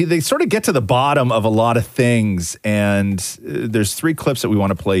they sort of get to the bottom of a lot of things, and there's 3 clips that we want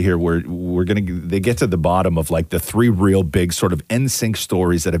to play here where they get to the bottom of like the 3 real big sort of NSYNC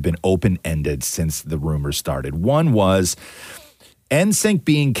stories that have been open-ended since the rumors started. One was NSYNC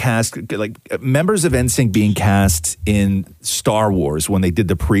being cast, like members of NSYNC being cast in Star Wars when they did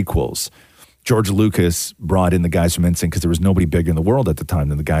the prequels. George Lucas brought in the guys from NSYNC because there was nobody bigger in the world at the time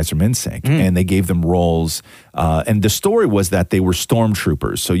than the guys from NSYNC. And they gave them roles. And the story was that they were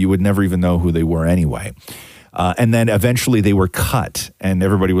stormtroopers, so you would never even know who they were anyway. And then eventually they were cut. And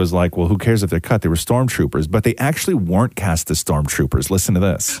everybody was like, well, who cares if they're cut? They were stormtroopers. But they actually weren't cast as stormtroopers. Listen to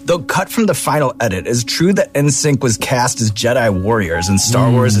this. Though cut from the final edit, is true that NSYNC was cast as Jedi warriors in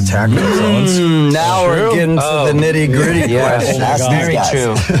Star Wars Attack of the Clones? Now we're getting to the nitty-gritty question. That's very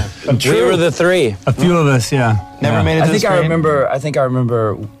true. We were the three. A few of us, yeah. Never made it I to the think I screen? I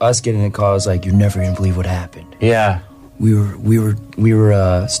remember us getting the call. I was like, "You're never gonna believe what happened." Yeah. We were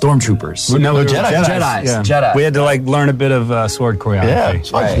stormtroopers. No, we were Jedis. Yeah. Jedi. We had to like learn a bit of sword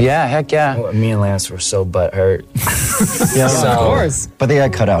choreography. Yeah, heck yeah. Well, me and Lance were so butthurt. Yeah, So- of course. But they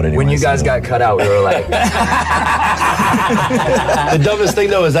got cut out anyway. When you guys got cut out, we were like, The dumbest thing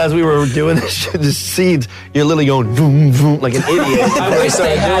though is as we were doing the scenes, you're literally going boom, boom, like an idiot. I wish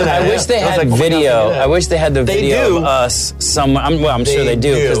they had video. I wish they had the video of us somewhere. I'm sure they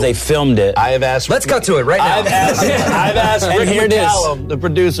do because they filmed it. I have asked. Let's cut to it right now. I've asked And Rick here it is. McCallum, the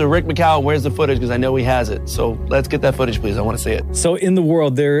producer, Rick McCallum, where's the footage? Because I know he has it. So let's get that footage, please. I want to see it. So in the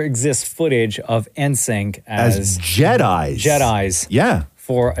world, there exists footage of NSYNC As Jedis. Jedis. Yeah.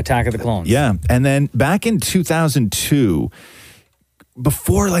 For Attack of the Clones. Yeah. And then back in 2002,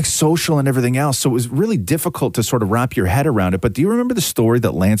 before like social and everything else, so it was really difficult to sort of wrap your head around it. But do you remember the story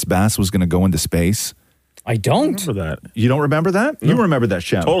that Lance Bass was going to go into space? I don't remember that. You don't remember that? No. You remember that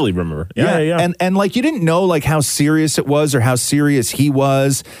show? Totally remember. Yeah. And like you didn't know like how serious it was or how serious he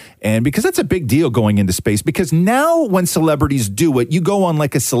was. And because that's a big deal going into space, because now when celebrities do it, you go on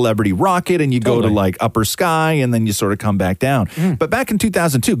like a celebrity rocket and you go to like upper sky and then you sort of come back down. But back in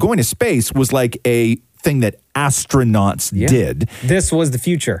 2002, going to space was like a thing that astronauts did. This was the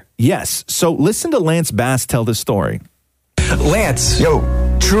future. Yes. So listen to Lance Bass tell this story. Lance. Yo.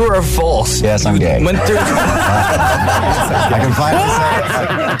 True or false? Yes, I'm gay. Went through. I can finally say it.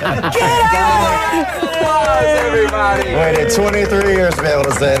 Get out! Everybody. Waited 23 years to be able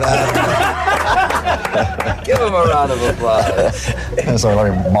to say that. Give him a round of applause. Sorry,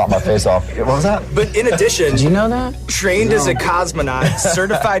 let me mop my face off. What was that? But in addition, did you know that? Trained as a cosmonaut,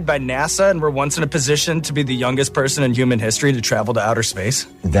 certified by NASA, and were once in a position to be the youngest person in human history to travel to outer space.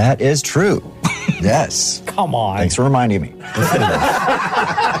 That is true. Yes. Come on. Thanks for reminding me.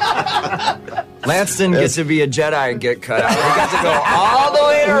 Lance didn't get to be a Jedi and get cut out. He got to go all the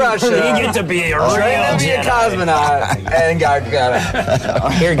way to Russia. He get to be a real train to be a Jedi. cosmonaut and got cut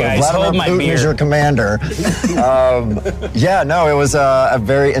out. Here, guys, Vladimir hold my Putin beer. is your commander. It was a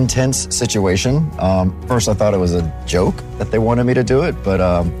very intense situation. First, I thought it was a joke that they wanted me to do it, but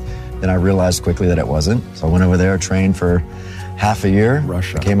then I realized quickly that it wasn't. So I went over there, trained for half a year,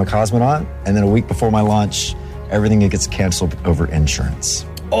 Russia, became a cosmonaut, and then a week before my launch, everything gets canceled over insurance.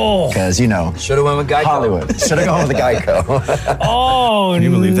 Oh. Because, you know, should have went with Geico. Hollywood. Should have gone with the Geico. Oh, Can you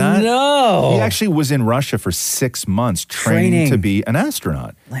believe that? No. He actually was in Russia for 6 months training to be an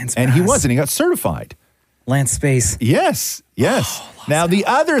astronaut. Lance and he Bass. was, and he got certified. Lance Space. Yes. Now, the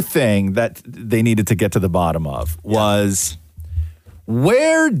other thing that they needed to get to the bottom of was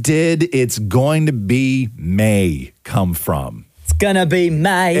where did "It's Going to Be May" come from? It's gonna be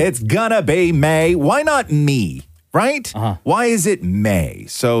May. It's gonna be May. Why not me? Right? Why is it May?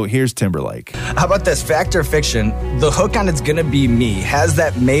 So here's Timberlake. How about this? Fact or fiction? The hook on "It's Gonna Be Me" has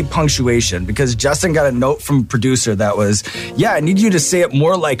that May punctuation because Justin got a note from producer that was, I need you to say it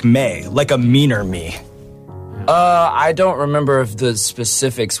more like May, like a meaner me. I don't remember if the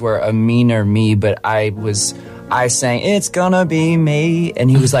specifics were a meaner me, but I sang "It's gonna be May,"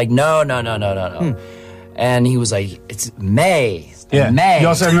 and he was like, no. And he was like, "It's May." Yeah. May. You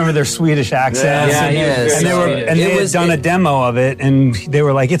also remember their Swedish accents. Yeah, and they had done a demo of it, and they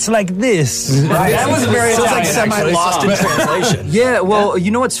were like, "It's like this." Right. That was very like semi-lost in translation. Yeah, well, you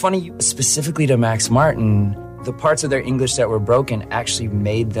know what's funny? Specifically to Max Martin, the parts of their English that were broken actually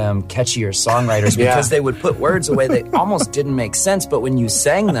made them catchier songwriters because they would put words away that almost didn't make sense, but when you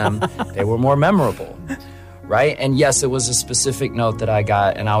sang them, they were more memorable, right? And yes, it was a specific note that I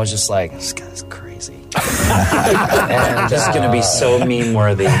got, and I was just like, this guy's crazy. And This is going to be so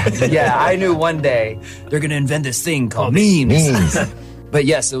meme-worthy. Yeah, I knew one day they're going to invent this thing called memes. But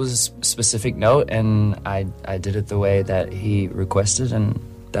yes, it was a specific note, and I did it the way that he requested, and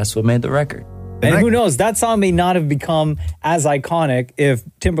that's what made the record. And who knows, that song may not have become as iconic if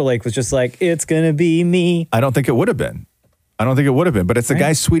Timberlake was just like, "It's gonna be me." I don't think it would have been. But it's the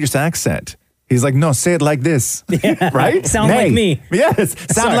guy's Swedish accent. He's like, no, say it like this. Yeah. Right? Sound May. like me. Yes.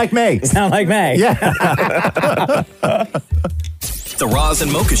 Sound like May. Sound like May. Yeah. The Roz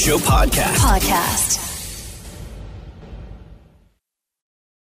and Mocha Show podcast.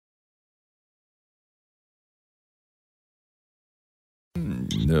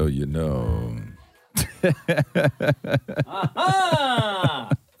 No, you know. Aha!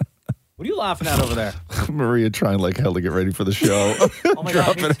 What do you laughing at over there? Maria trying like hell to get ready for the show. Oh my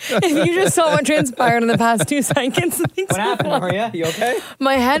God. If you just saw what transpired in the past 2 seconds. What happened, Maria? You okay?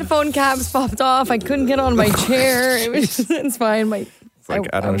 My headphone caps popped off. I couldn't get on my chair. It's fine. It's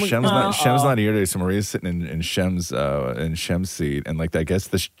like, I don't know. Shem's not here today, so Maria's sitting in Shem's seat, and like I guess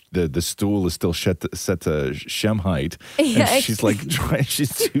the stool is still set to Shem height, Yeah, and she's like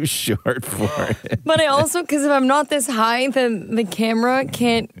she's too short for it. But I also, because if I'm not this high, then the camera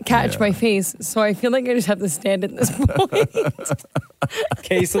can't catch my face. So I feel like I just have to stand at this point.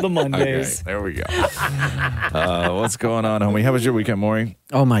 Case of the Mondays. Okay, there we go. What's going on, homie? How was your weekend, Maury?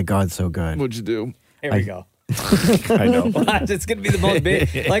 Oh my God, so good. What'd you do? Here we go. I know. It's going to be the most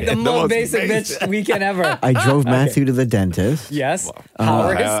most basic bitch weekend ever. I drove Matthew to the dentist. Yes. How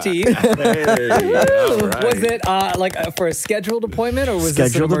are his teeth? Was it for a scheduled appointment or was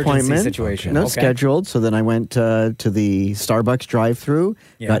this an emergency situation? No, Okay. scheduled. So then I went to the Starbucks drive-thru,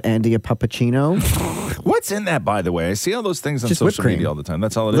 got Andy a puppuccino. What's in that, by the way? I see all those things on Just social whipped cream. media all the time.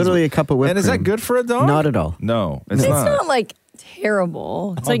 That's all it is. Literally a cup of whipped And is that cream. good for a dog? Not at all. No, It's not like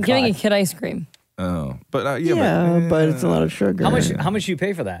terrible. It's like giving a kid ice cream. Oh, but but it's a lot of sugar. How much do you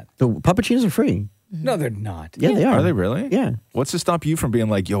pay for that? The puppuccinos are free. No, they're not. Yeah, they are. Are they really? Yeah. What's to stop you from being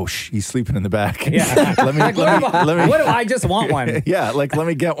like, yo, he's sleeping in the back? Yeah. let me. What if I just want one? Yeah, like let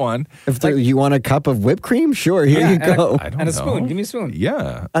me get one. If you want a cup of whipped cream, sure, here you go. And a spoon. Give me a spoon.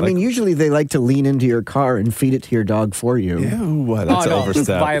 Yeah. I mean, usually they like to lean into your car and feed it to your dog for you. Ew, that's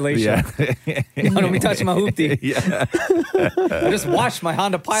overstep. Violation. Yeah. Don't be touching my hoopty. Yeah. I just washed my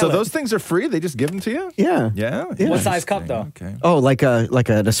Honda Pilot. So those things are free? They just give them to you? Yeah. Yeah. What size cup though? Okay. Oh, like an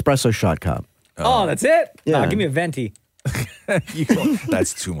espresso shot cup. Oh, that's it? Yeah. Nah, give me a venti.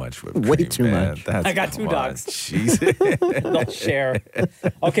 That's too much whipped Way cream, too man. much. That's, I got 2 dogs. Jeez. They'll share.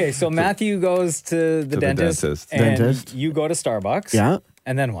 Okay, so Matthew goes to the dentist. And you go to Starbucks. Yeah.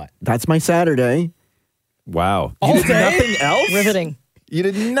 And then what? That's my Saturday. Wow. All You did day? nothing else? Riveting. You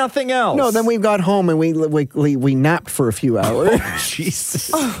did nothing else? No, then we got home and we napped for a few hours.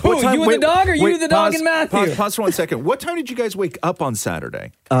 Jesus. Who, you and the dog or you, the dog, and Matthew? Pause for 1 second. What time did you guys wake up on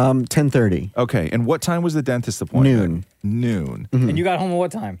Saturday? 10:30. Okay, and what time was the dentist appointment? Noon. Noon. And you got home at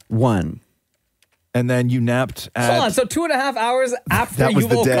what time? 1. And then you napped at... Hold on, so 2.5 hours after That was you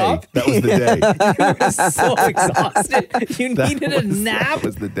the woke day. up? That was the day. You were so exhausted. You needed a nap? That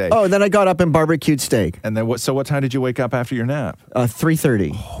was the day. Oh, then I got up and barbecued steak. And then what time did you wake up after your nap?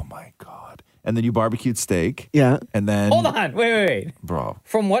 3:30. Oh, my God. And then you barbecued steak? Yeah. And then... Hold on, wait. Bro.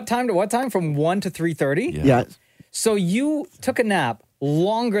 From what time to what time? From 1 to 3:30? Yeah. So you took a nap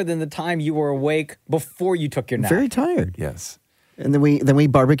longer than the time you were awake before you took your nap. Very tired. Yes. And then we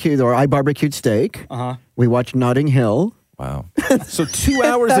barbecued, or I barbecued steak. Uh-huh. We watched Notting Hill. Wow. So 2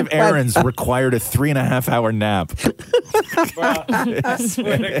 hours of errands required a 3.5-hour nap. I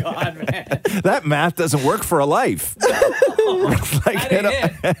swear to God, man. That math doesn't work for a life. That ain't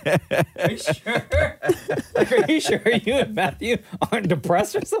it. Are you sure? Are you sure you and Matthew aren't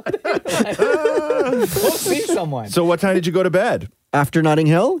depressed or something? Go see someone. So what time did you go to bed? After Notting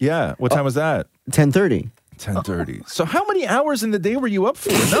Hill? Yeah. What time was that? 10:30. 10:30. So how many hours in the day were you up for?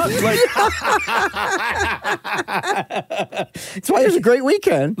 Not like That's why it was a great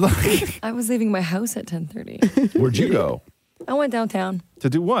weekend. I was leaving my house at 10:30. Where'd you go? I went downtown. To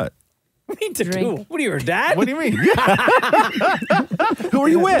do what? What do you mean to Drink. do? What are you, her dad? What do you mean? Who are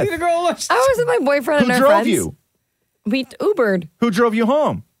you with? The girl I was with my boyfriend Who and our drove friends. you? We Ubered. Who drove you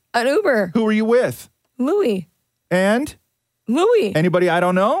home? An Uber. Who were you with? Louis. And? Louis. Anybody I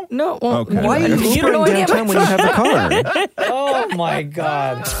don't know? No. Well, Okay. Why are you You don't know Ubering any of downtown when you have a car? Oh, my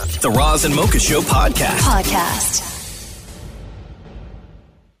God. The Roz and Mocha Show podcast.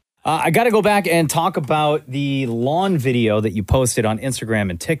 I got to go back and talk about the lawn video that you posted on Instagram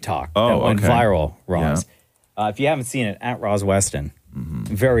and TikTok that went viral, Roz. If you haven't seen it, at Roz Weston.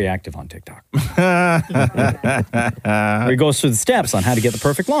 Very active on TikTok. Where he goes through the steps on how to get the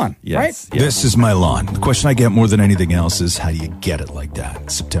perfect lawn, right? This is my lawn. The question I get more than anything else is, how do you get it like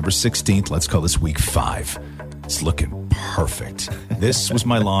that? September 16th, let's call this week 5. It's looking perfect. This was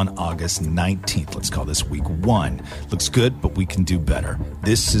my lawn August 19th. Let's call this week 1. Looks good, but we can do better.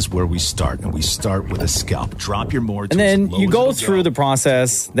 This is where we start, and we start with a scalp. Drop your mower to And then you go through the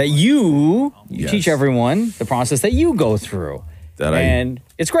process that you teach everyone the process that you go through.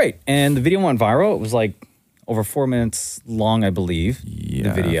 It's great. And the video went viral. It was like over 4 minutes long, I believe.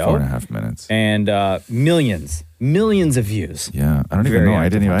 Yeah, the video. 4.5 minutes. And millions of views. Yeah, I don't even Very know. I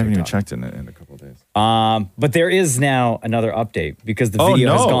active on haven't even TikTok. checked in a couple of days. But there is now another update because the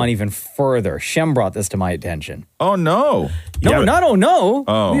video has gone even further. Shem brought this to my attention. Oh, no. No, not oh, no. What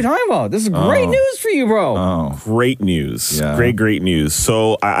are you talking about? This is great news for you, bro. Great news. Yeah. Great news.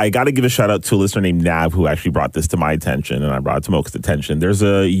 So I got to give a shout out to a listener named Nav who actually brought this to my attention, and I brought it to Mocha's attention. There's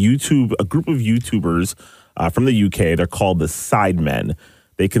a group of YouTubers from the UK. They're called the Sidemen.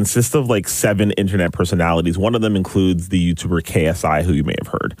 They consist of like 7 internet personalities. One of them includes the YouTuber KSI, who you may have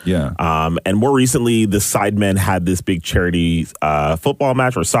heard. Yeah. And more recently, the Sidemen had this big charity football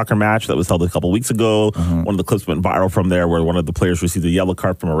match or soccer match that was held a couple weeks ago. One of the clips went viral from there where one of the players received a yellow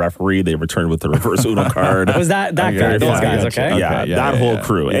card from a referee. They returned with the reverse Uno card. Was that guy? Those guys, okay? Yeah, that whole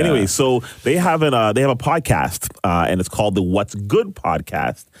crew. Yeah. Anyway, so they have a podcast, and it's called the What's Good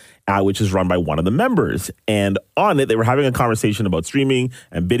podcast. Which is run by one of the members. And on it, they were having a conversation about streaming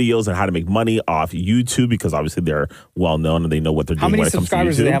and videos and how to make money off YouTube because obviously they're well known and they know what they're doing when it comes to YouTube. How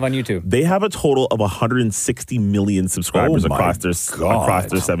many subscribers do they have on YouTube? They have a total of 160 million subscribers across their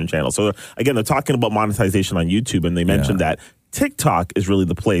 7 channels. So again, they're talking about monetization on YouTube, and they mentioned that TikTok is really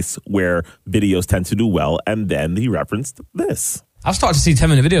the place where videos tend to do well. And then he referenced this. I've started to see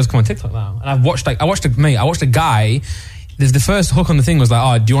 10-minute videos come on TikTok now, and I watched a guy. There's the first hook on the thing was like,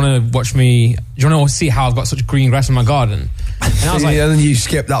 oh, do you want to watch me? Do you want to see how I've got such green grass in my garden? And I was like, and then you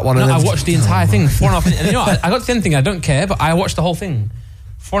skipped that one. No, I watched the entire thing, 4.5 minutes. And you know, I got to the end thing, I don't care, but I watched the whole thing.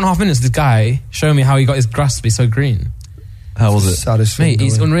 4.5 minutes, this guy showing me how he got his grass to be so green. How was it? Saddest Mate,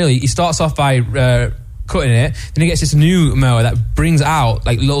 he's unreal. He starts off by cutting it, then he gets this new mower that brings out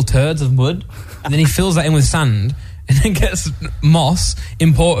like little turds of mud, and then he fills that in with sand, and then gets moss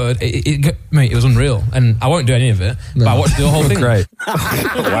imported. Mate, it was unreal. And I won't do any of it, but I watched the whole thing. Great.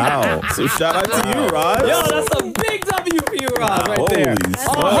 Wow. So shout out to you, Roz. Yo, that's a big W for you, Roz, right there.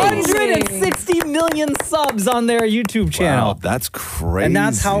 Holy 160 million subs on their YouTube channel. Wow, that's crazy. And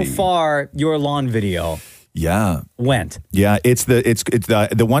that's how far your lawn video went. Yeah, it's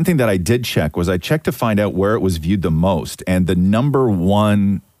the one thing that I did check was I checked to find out where it was viewed the most, and the number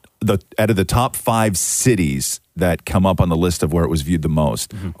one out of the top 5 cities that come up on the list of where it was viewed the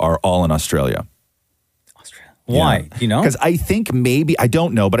most are all in Australia. Why? Do you know? Because I think maybe, I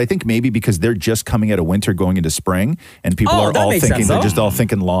don't know, but I think maybe because they're just coming out of winter going into spring and people are all thinking, they're just all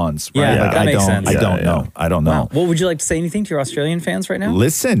thinking lawns. Right? Yeah, that makes sense. I don't know. I don't know. Well, would you like to say anything to your Australian fans right now?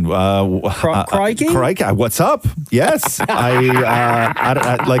 Listen, Crikey? What's up? Yes.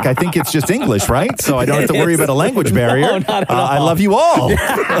 I think it's just English, right? So I don't have to worry about a language barrier. No, not at all. I love you all.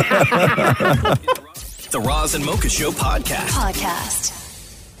 The Roz and Mocha Show podcast.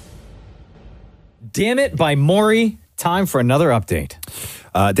 Damn It by Maury. Time for another update.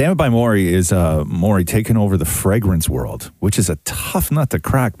 Damn It by Maury is Maury taking over the fragrance world, which is a tough nut to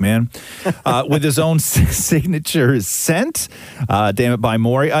crack, man. With his own signature scent, Damn It by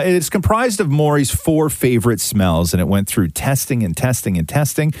Maury. It's comprised of Maury's 4 favorite smells, and it went through testing and testing and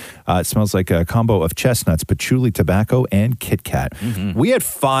testing. It smells like a combo of chestnuts, patchouli, tobacco, and Kit Kat. We had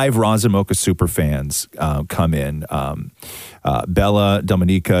 5 Roz and Mocha super fans come in. Bella,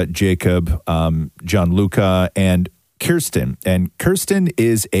 Dominica, Jacob, Gianluca, and Kirsten. And Kirsten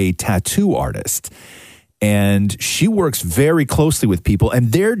is a tattoo artist. And she works very closely with people.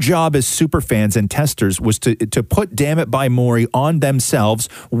 And their job as super fans and testers was to put Damn It by Maury on themselves,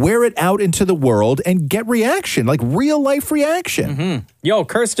 wear it out into the world, and get reaction, like real life reaction. Yo,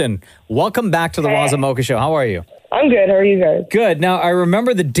 Kirsten, welcome back to the Roz and Mocha Show. How are you? I'm good. How are you guys? Good. Now, I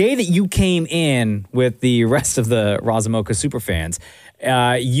remember the day that you came in with the rest of the Roz and Mocha superfans.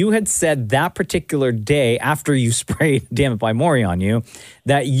 You had said that particular day after you sprayed Damn It by Maury on you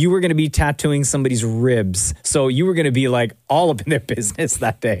that you were going to be tattooing somebody's ribs. So you were going to be like all up in their business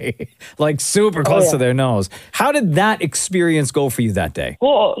that day, like super close to their nose. How did that experience go for you that day?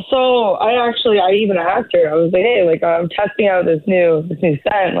 Well, so I even asked her. I was like, hey, like I'm testing out this new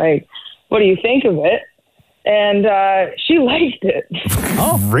scent. Like, what do you think of it? And she liked it.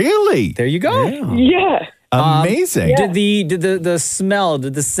 Oh, really? There you go. Yeah. Amazing. Did the smell,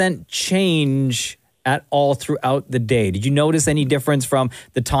 did the scent change at all throughout the day? Did you notice any difference from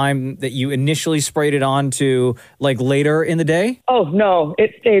the time that you initially sprayed it on to like later in the day? Oh, no.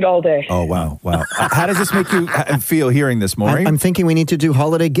 It stayed all day. Oh, wow. How does this make you feel hearing this, Maury? I'm thinking we need to do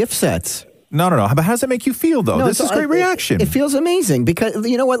holiday gift sets. No. But how does it make you feel, though? This is great reaction. It feels amazing because,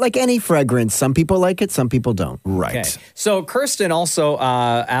 you know what, like any fragrance, some people like it, some people don't. Right. Okay. So Kirsten also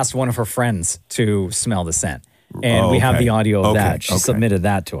asked one of her friends to smell the scent. And we have the audio of that. She submitted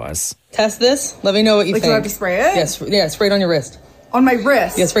that to us. Test this. Let me know what you think. Do I have to spray it? Yes. Yeah, spray it on your wrist. On my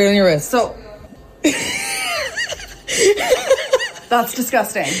wrist? Yeah, spray it on your wrist. So... That's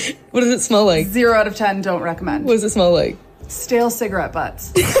disgusting. What does it smell like? 0 out of 10, don't recommend. What does it smell like? Stale cigarette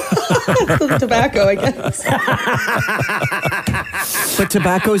butts. Tobacco, I guess. But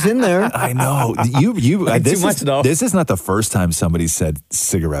tobacco's in there. I know. This is not the first time somebody said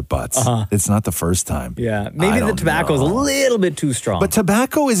cigarette butts. It's not the first time. Yeah, maybe the tobacco is a little bit too strong. But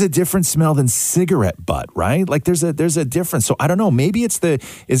tobacco is a different smell than cigarette butt, right? Like there's a difference. So I don't know. Maybe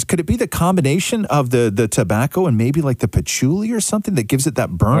could it be the combination of the tobacco and maybe like the patchouli or something that gives it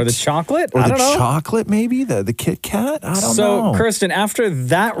that burnt? Or the chocolate? Or I the don't know. chocolate maybe? The Kit Kat? I don't know. So, Kirsten, after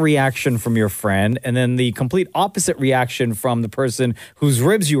that reaction from your friend and then the complete opposite reaction from the person whose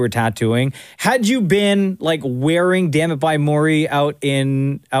ribs you were tattooing, had you been like wearing Damn It by Maury out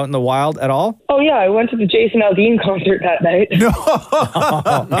in the wild at all? Oh, yeah. I went to the Jason Aldean concert that night.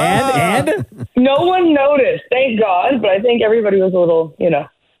 And? No one noticed, thank God. But I think everybody was a little,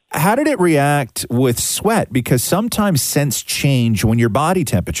 How did it react with sweat? Because sometimes scents change when your body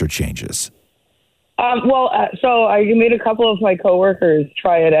temperature changes. So I made a couple of my coworkers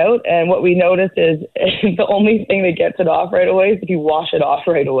try it out, and what we noticed is the only thing that gets it off right away is if you wash it off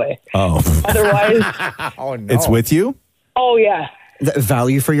right away. Oh. Otherwise, oh no, it's with you? Oh yeah. The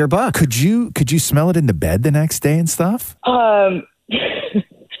value for your buck. Could you smell it in the bed the next day and stuff?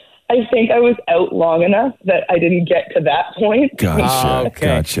 I think I was out long enough that I didn't get to that point. Gotcha. Okay.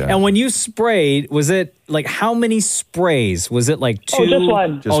 Gotcha. And when you sprayed, was it like how many sprays? Was it like 2? Oh, just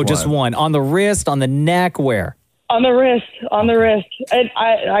one. Just one. On the wrist, on the neck, where? On the wrist. And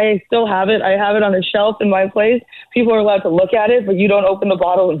I still have it. I have it on a shelf in my place. People are allowed to look at it, but you don't open the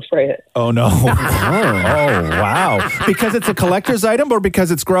bottle and spray it. Oh, no. Oh, wow. Because it's a collector's item or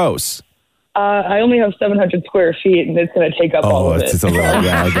because it's gross? I only have 700 square feet, and it's going to take up all of it. It's a little,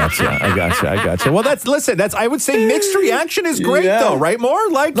 yeah, I gotcha. Well, I would say mixed reaction is great, though, right? More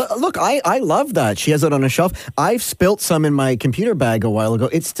like, look, I love that. She has it on a shelf. I've spilt some in my computer bag a while ago.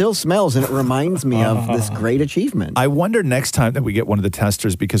 It still smells, and it reminds me of this great achievement. I wonder next time that we get one of the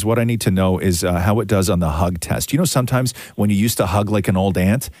testers, because what I need to know is how it does on the hug test. You know, sometimes when you used to hug like an old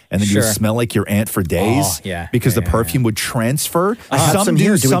aunt, and then you smell like your aunt for days, because the perfume would transfer. I have some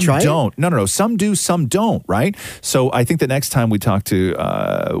here. Do we try it? Don't. No. Some do, some don't, right? So I think the next time we talk to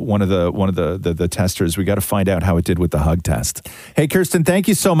one of the testers, we got to find out how it did with the hug test. Hey, Kirsten, thank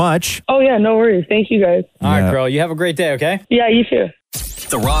you so much. Oh, yeah, no worries. Thank you, guys. All right, girl. You have a great day, okay? Yeah, you too.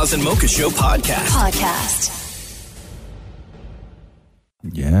 The Roz and Mocha Show podcast.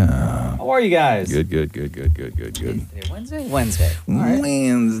 Yeah. How are you guys? Good. Wednesday? Wednesday. All right.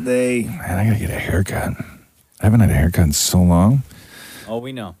 Wednesday. Man, I got to get a haircut. I haven't had a haircut in so long. Oh,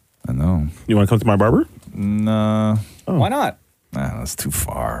 we know. I know. You want to come to my barber? No. Oh. Why not? Nah, that's too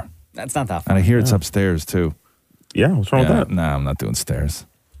far. That's not that far. And I hear it's upstairs, too. Yeah, what's wrong with that? Nah, I'm not doing stairs.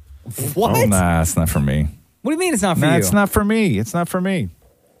 What? Oh, nah, it's not for me. What do you mean it's not for you? It's not for me. It's not for me.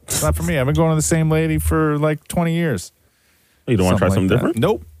 I've been going to the same lady for like 20 years. You don't want to try something different?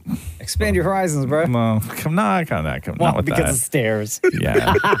 Nope. Expand your horizons, bro. No, not with because that. of stairs.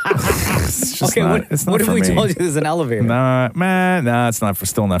 Yeah. It's just okay, it's not what if for we me. told you there's an elevator? It's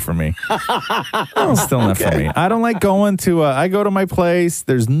still not for me. Still not for me. I don't like going to. I go to my place.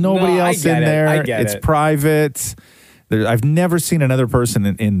 There's nobody else in there. I get it's it. private. I've never seen another person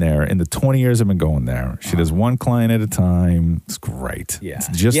in there in the 20 years I've been going there. She does one client at a time. It's great. Yeah. It's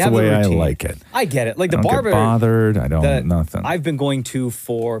just You the have a way I routine. like it. I get it. Like I the don't barber. get bothered. I don't, nothing. I've been going to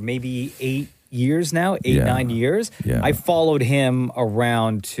for maybe 8 years now, 9 years. Yeah. I followed him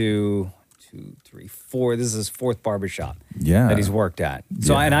around to 2, 3, 4. This is his 4th barbershop that he's worked at.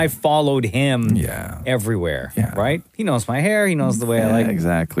 So, and I followed him everywhere, right? He knows my hair. He knows the way I like it.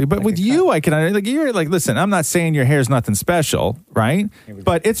 Exactly. But with you, I can, like, you're like, listen, I'm not saying your hair's nothing special, right?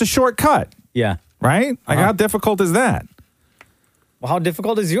 But it's a shortcut. Yeah. Right? Like, how difficult is that? Well, how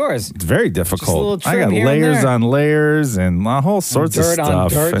difficult is yours? It's very difficult. Just a I little got trim here and layers there. on layers and a whole sorts of Dirt on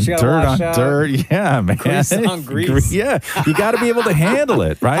stuff. dirt, And you gotta dirt wash on out. dirt. Yeah, man. Grease on grease. Yeah. You got to be able to handle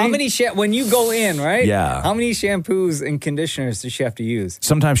it, right? How many when you go in, right? Yeah. How many shampoos and conditioners does she have to use?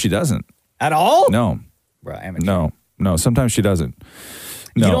 Sometimes she doesn't. At all? No. Bro, amateur. No. Sometimes she doesn't.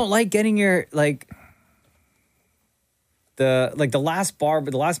 No. You don't like getting your the last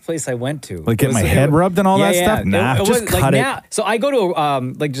last place I went to. Like get my head rubbed and all that stuff? Nah, just cut it. So I go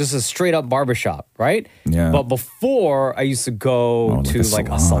to just a straight up barbershop, right? Yeah. But before I used to go to a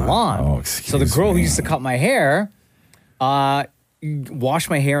salon. Oh, so the girl who used to cut my hair, wash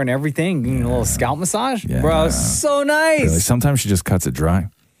my hair and everything, a little scalp massage. Yeah. Bro, so nice. Really. Sometimes she just cuts it dry.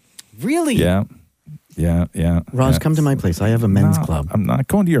 Really? Yeah. Roz, come to my place. I have a men's club. I'm not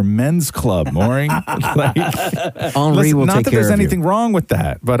going to your men's club, Maureen. Henri will not take that care there's of anything wrong with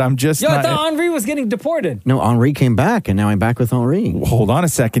that, but I'm just I not. thought Henri was getting deported. No, Henri came back, and now I'm back with Henri. Hold on a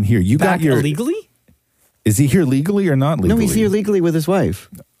second here. You Back got your illegally? Is he here legally or not legally? No, he's here legally with his wife.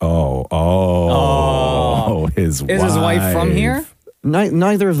 His wife. Is his wife from here?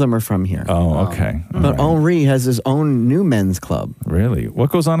 Neither of them are from here. Oh, okay. But Henri has his own new men's club. Really?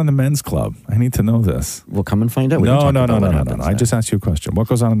 What goes on in the men's club? I need to know this. We'll come and find out. No. I just asked you a question. What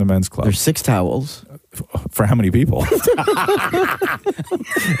goes on in the men's club? There's 6 towels. For how many people?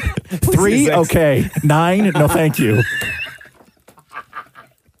 3? Okay. 9? No, thank you.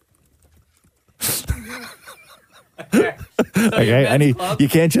 Okay. You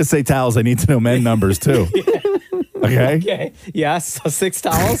can't just say towels. I need to know men numbers too. Okay. Okay. Yes. So 6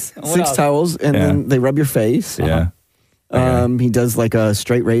 towels. What 6 else? towels, and then they rub your face. Yeah. He does like a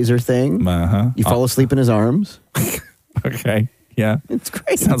straight razor thing. You fall asleep in his arms. Okay. Yeah. It's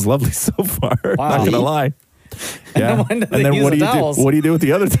great. Sounds lovely so far. Wow. Not gonna lie. Yeah. When do And they then use what do the you do? towels? What do you do with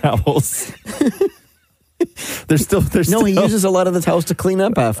the other towels? There's still. No, he uses a lot of the towels to clean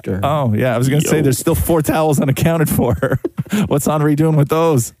up after. Oh yeah, I was gonna say there's still 4 towels unaccounted for. What's Henri doing with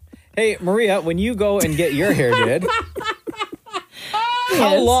those? Hey, Maria, when you go and get your hair did,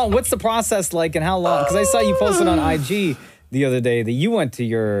 how long? What's the process like, and how long? Because I saw you posted on IG the other day that you went to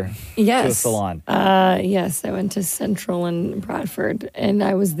your to a salon. Yes, I went to Central in Bradford, and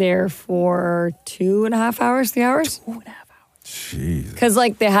I was there for 2.5 hours, 3 hours. 2.5 hours. Jeez. Because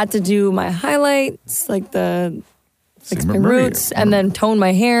like they had to do my highlights, like my roots, and then tone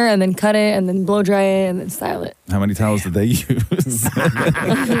my hair, and then cut it, and then blow dry it, and then style it. How many towels did they use? 2.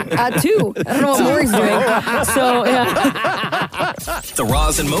 I don't know what Maury's doing. So yeah. The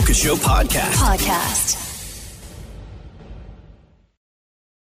Roz and Mocha Show podcast.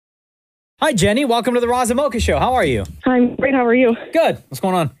 Hi, Jenny. Welcome to the Roz and Mocha Show. How are you? I'm great. How are you? Good. What's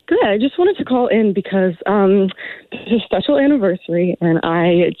going on? Good. I just wanted to call in because it's a special anniversary, and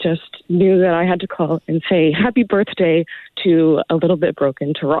I just knew that I had to call and say happy birthday to A Little Bit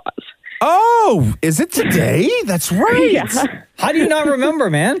Broken to Roz. Oh, is it today? That's right. Yeah. How do you not remember,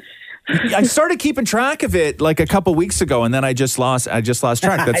 man? I started keeping track of it like a couple weeks ago, and then I just lost track.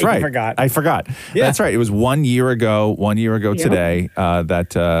 That's right. I forgot. Yeah. That's right. It was 1 year ago. 1 year ago today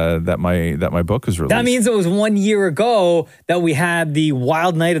that my book was released. That means it was 1 year ago that we had the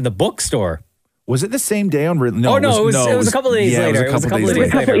Wild Night at the bookstore. Was it the same day on? It was a couple of days later. It was a couple of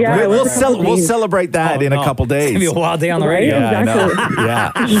days later. Yeah, we'll celebrate that in a couple days. It's gonna be a wild day on the radio.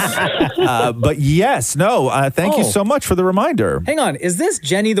 Yeah. But yes, thank you so much for the reminder. Hang on, is this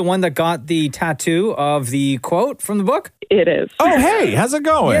Jenny the one that got the tattoo of the quote from the book? It is. Oh, hey, how's it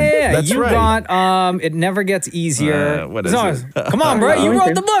going? Yeah, That's you right. got It Never Gets Easier. What is it? Come on, bro. You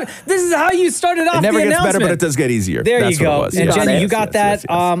wrote the book. This is how you started off It never the gets announcement. better, but it does get easier. There That's you go. what it was. And Yes. Jenny, you Yes, got yes, that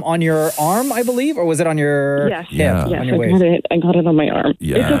on your arm, I believe, or was it on your Yes. hip? Yeah. Yes, On your I waist? got it on my arm.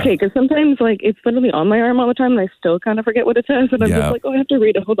 Yeah. It's okay, because sometimes it's literally on my arm all the time, and I still kind of forget what it says, and I'm Yeah. just like, I have to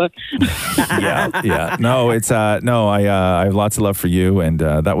read it. Hold on. Yeah. No, it's I have lots of love for you, and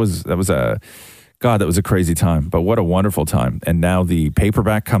that was a crazy time, but what a wonderful time. And now the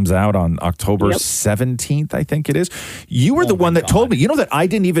paperback comes out on October 17th, I think it is. You were the one that told me, that I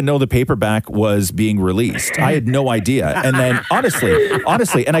didn't even know the paperback was being released. I had no idea. And then honestly,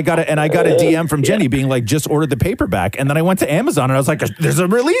 and I got a DM from Jenny being like, just ordered the paperback. And then I went to Amazon and I was like, there's a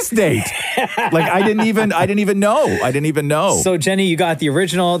release date. Like I didn't even know. So Jenny, you got the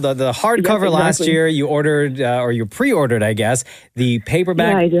original, the hardcover last year. You ordered, or you pre-ordered, I guess, the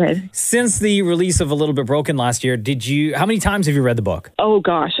paperback. Yeah, I did. Since the release of A Little Bit Broken last year, how many times have you read the book? Oh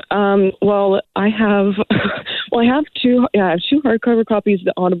gosh. Well, I have two hardcover copies,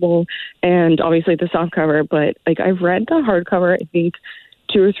 the Audible and obviously the softcover, but I've read the hardcover I think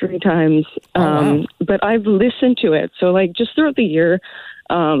 2 or 3 times. But I've listened to it. So just throughout the year,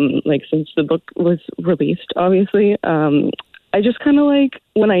 since the book was released, obviously, I just kind of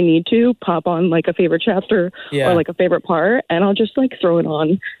when I need to pop on a favorite chapter or a favorite part, and I'll just throw it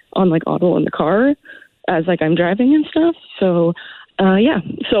on Audible in the car as I'm driving and stuff. So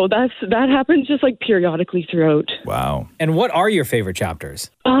so that happens just periodically throughout. Wow. And what are your favorite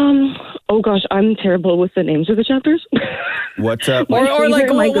chapters? Oh gosh, I'm terrible with the names of the chapters. What what are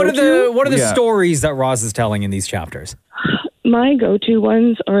the stories that Roz is telling in these chapters? My go-to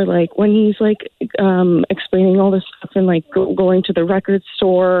ones are when he's explaining all this stuff and going to the record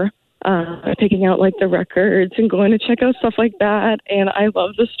store, picking out the records and going to check out stuff like that. And I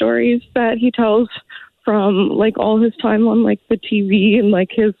love the stories that he tells from all his time on the TV and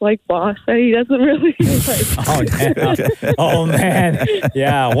his boss that he doesn't really Oh man.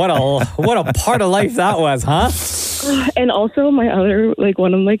 Yeah, what a part of life that was, huh? And also my other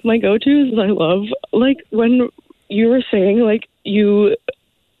one of my go-tos is I love when you were saying you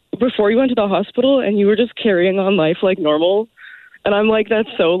before you went to the hospital and you were just carrying on life like normal. And I'm like, that's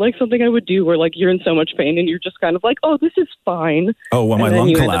so like something I would do where like you're in so much pain and you're just kind of like, oh, this is fine. Oh, when And my then lung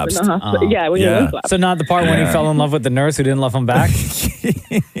you end up in collapsed. the hospital. Yeah, when your lung collapsed. So not the part when he fell in love with the nurse who didn't love him back?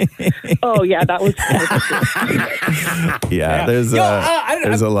 Oh, yeah, that was. Yeah, there's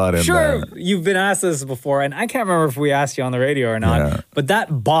a lot in Sure, there. you've been asked this before, and I can't remember if we asked you on the radio or not, but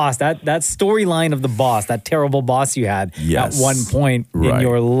that boss, that storyline of the boss, that terrible boss you had Yes. at one point in Right.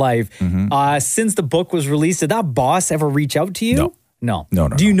 your life, since the book was released, did that boss ever reach out to you? No. No.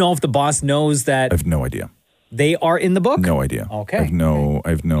 Do you know if the boss knows that I have no idea. they are in the book? No idea. Okay. I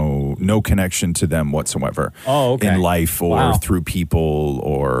have no connection to them whatsoever. Oh, okay. In life or Wow. through people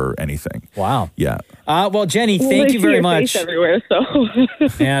or anything. Wow. Yeah. Well, Jenny, Well, thank I you see very your much. face everywhere, so.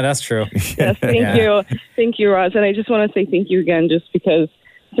 Yeah, that's true. Yes, thank you, Roz. And I just want to say thank you again, just because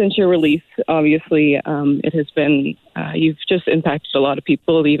since your release, obviously, it has been, you've just impacted a lot of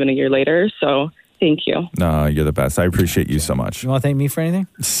people even a year later. So thank you. No, you're the best. I appreciate you so much. You want to thank me for anything?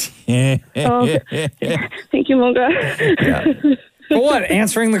 Oh, thank you, Mocha. For what?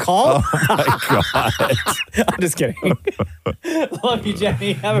 Answering the call? Oh, my God. I'm just kidding. Love you,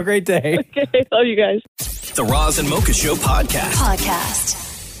 Jenny. Have a great day. Okay, love you guys. The Roz and Mocha Show podcast.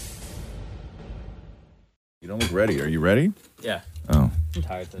 You don't look ready. Are you ready? Yeah. Oh. I'm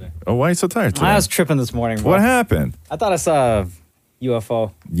tired today. Oh, why are you so tired today? I was tripping this morning. Bro. What happened? I thought I saw a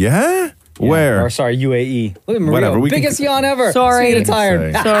UFO. Yeah? Where? Or sorry, UAE. Look at Maria. Whatever, we can- Biggest yawn ever. Sorry. So you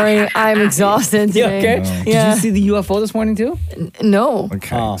tired. Sorry, I'm exhausted You today. okay? Yeah. Did you see the UFO this morning too? No.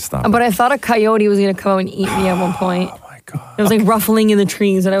 Okay, stop. But I thought a coyote was going to come out and eat me at one point. Oh my God. It was like ruffling in the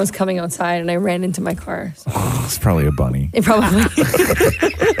trees and I was coming outside and I ran into my car. So. It's probably a bunny. It probably.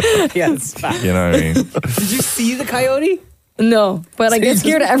 Yeah, it's fine. You know what I mean? Did you see the coyote? No, but I get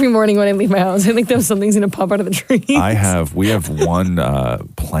scared every morning when I leave my house. I think there's something's going to pop out of the trees. We have one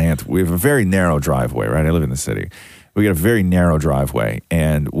plant. We have a very narrow driveway, right? I live in the city. We got a very narrow driveway,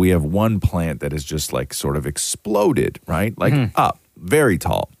 and we have one plant that is just like sort of exploded, right? Like up, very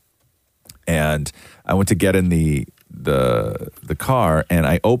tall. And I went to get in the car, and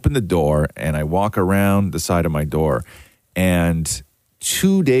I open the door, and I walk around the side of my door, and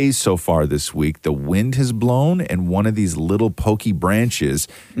 2 days so far this week, the wind has blown and one of these little pokey branches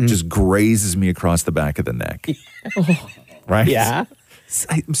just grazes me across the back of the neck. Right? Yeah.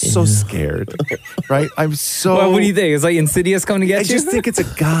 I'm so scared. Right? I'm so... Well, what do you think? Is like Insidious coming to get you? I just think it's a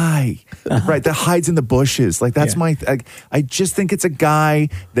guy, right, that hides in the bushes. Like, that's I just think it's a guy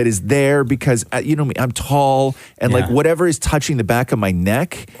that is there because, you know me, I'm tall, and like whatever is touching the back of my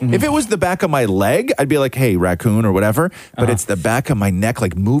neck, if it was the back of my leg, I'd be like, hey, raccoon or whatever, but it's the back of my neck,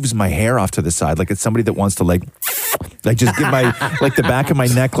 like moves my hair off to the side, like it's somebody that wants to like just give my, like the back of my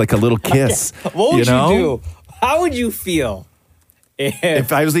neck like a little kiss. What would you know? you do? How would you feel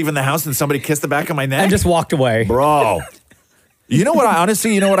if I was leaving the house and somebody kissed the back of my neck? and just walked away? Bro. You know what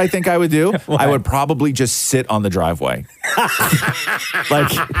I think I would do? I would probably just sit on the driveway.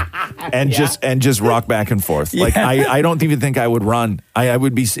 And just rock back and forth. Like I don't even think I would run. I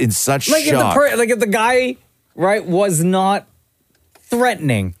would be in such Like shock. if the guy, right, was not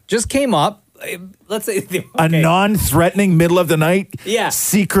threatening, just came up, let's say A non-threatening middle of the night, Yeah.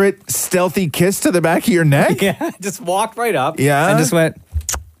 secret stealthy kiss to the back of your neck. Yeah, just walked right up, Yeah. and just went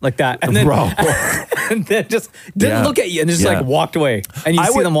like that, and then Bro. and then just didn't look at you and just like walked away, and you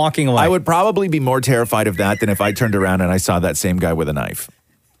see them walking away. I would probably be more terrified of that than if I turned around and I saw that same guy with a knife.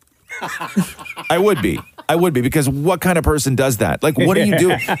 I would be because what kind of person does that? Like, what do you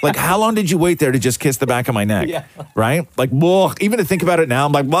do? Like, how long did you wait there to just kiss the back of my neck? Yeah. Right? Like, whoa, even to think about it now,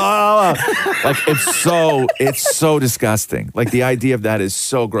 I'm like, whoa. Like, it's so disgusting. Like, the idea of that is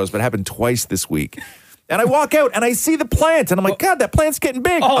so gross, but it happened twice this week. And I walk out and I see the plant and I'm like, God, that plant's getting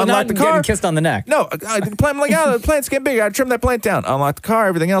big. Oh, Unlock not the getting car. kissed on the neck. No, the plant, I'm like, oh, the plant's getting big. I trim that plant down. Unlock the car,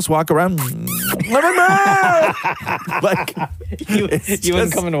 everything else, walk around. Like, you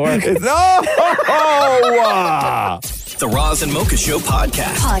wouldn't come into work. The Roz and Mocha Show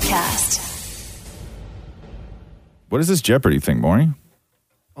podcast. What is this Jeopardy thing, Maury?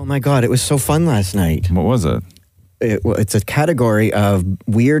 Oh my God, it was so fun last night. What was it? It's a category of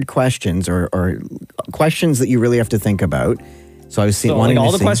weird questions or questions that you really have to think about. So I was seeing like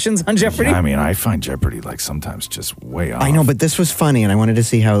all the questions on Jeopardy? Yeah, I mean, I find Jeopardy like sometimes just way off. I know, but this was funny, and I wanted to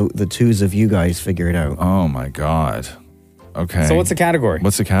see how the twos of you guys figure it out. Oh my God. Okay. So what's the category?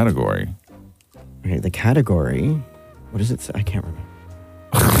 What's the category? Okay, the category. What does it say? I can't remember.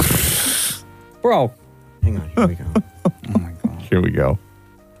 Bro. Hang on. Here we go. Oh my God. Here we go.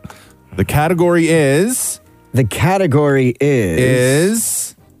 The category is. The category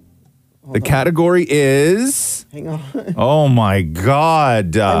is. The category is. Hang on. Oh my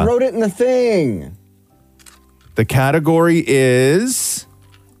God. I wrote it in the thing. The category is...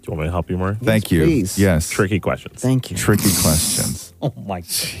 Do you want me to help you more? Thank you. please. Yes. Tricky questions. Thank you. Tricky questions. Oh my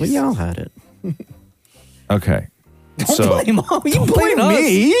God. We all had it. Okay. Don't blame you Don't blame us.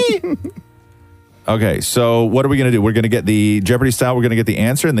 me. Okay, so what are we going to do? We're going to get the Jeopardy style. We're going to get the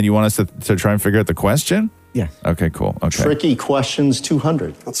answer, and then you want us to try and figure out the question? Yes. Okay, cool. Okay. Tricky questions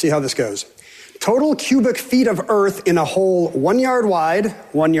 200. Let's see how this goes. Total cubic feet of earth in a hole 1 yard wide,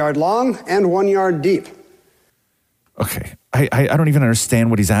 1 yard long, and 1 yard deep. Okay. I don't even understand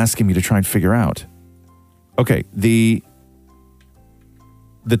what he's asking me to try and figure out. Okay, the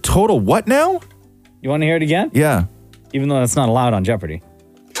total what now? You want to hear it again? Yeah. Even though that's not allowed on Jeopardy.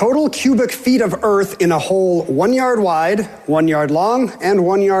 Total cubic feet of earth in a hole 1 yard wide, 1 yard long, and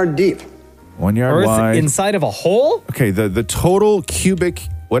 1 yard deep. 1 yard Earth wide. inside of a hole? Okay, the total cubic,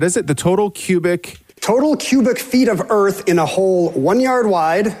 what is it? The total cubic... Total cubic feet of earth in a hole 1 yard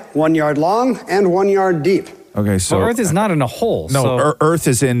wide, 1 yard long, and 1 yard deep. Okay, so... Well, Earth is not in a hole. No, so Earth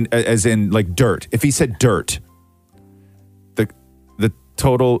is as in like dirt. If he said dirt, the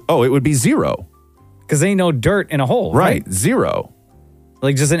total... Oh, it would be 0. Because ain't no dirt in a hole, right? 0.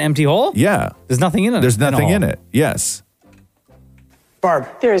 Like just an empty hole? Yeah. There's nothing in it. There's nothing in it. Yes. Barb.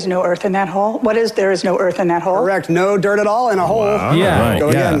 There is no earth in that hole. What is there is no earth in that hole? Correct. No dirt at all in a hole. Wow. Yeah. Go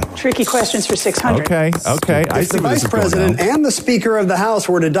Right, again. Tricky questions for 600. Okay. If the vice president and the speaker of the House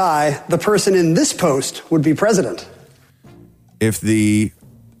were to die, the person in this post would be president. If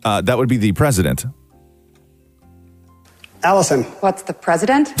that would be the president. Allison. What's the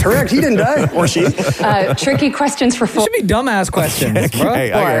president? Correct. He didn't die. Or she. Tricky questions for Should be dumbass questions, bro.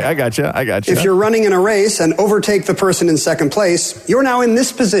 Hey, I got you. If you're running in a race and overtake the person in second place, you're now in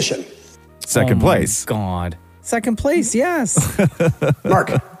this position. Second place. God. Second place, yes.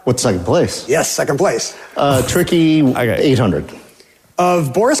 Mark. What's second place? Yes, second place. Tricky 800.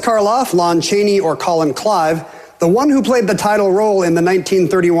 Of Boris Karloff, Lon Chaney, or Colin Clive, the one who played the title role in the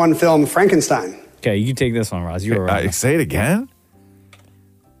 1931 film Frankenstein. Okay, you take this one, Roz. You were right. Say it again.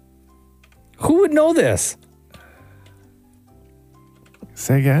 Who would know this?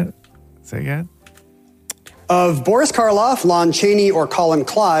 Say again. Of Boris Karloff, Lon Chaney, or Colin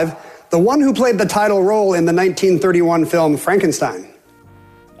Clive, the one who played the title role in the 1931 film Frankenstein.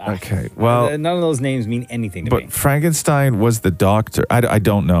 Okay, well... None of those names mean anything to me. But Frankenstein was the doctor. I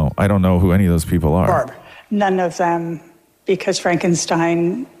don't know. I don't know who any of those people are. Barb. None of them, because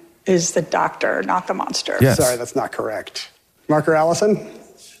Frankenstein is the doctor, not the monster. Yes. Sorry, that's not correct. Marker Allison?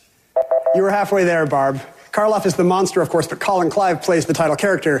 You were halfway there, Barb. Karloff is the monster, of course, but Colin Clive plays the title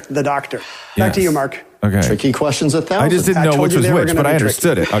character, the doctor. Back to you, Mark. Okay. Tricky questions 1,000. I just didn't know told which you was they were which, gonna but be I tricky.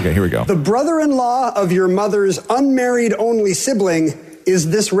 understood it. Okay, here we go. The brother-in-law of your mother's unmarried only sibling,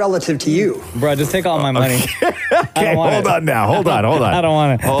 is this relative to you? Bro, just take all my money. Okay, hold on now. Hold on. I don't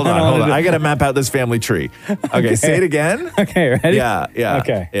want it. Hold on. I got to map out this family tree. Okay, say it again. Okay, ready? Yeah.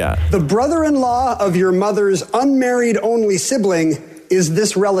 Okay. Yeah. The brother-in-law of your mother's unmarried only sibling, is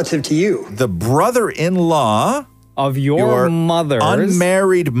this relative to you? The brother-in-law of your mother's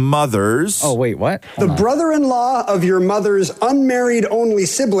unmarried mother's. Oh, wait, what? The brother-in-law of your mother's unmarried only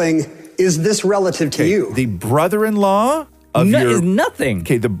sibling, is this relative to you? The brother-in-law of is nothing.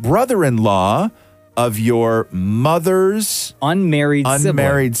 Okay, the brother-in-law of your mother's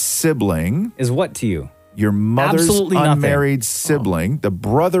unmarried sibling is what to you? Your mother's Absolutely nothing. unmarried sibling, the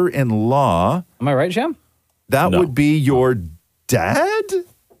brother-in-law. Am I right, Shem? That would be your dad?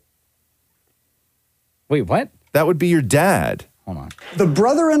 Wait, what? That would be your dad. Hold on. The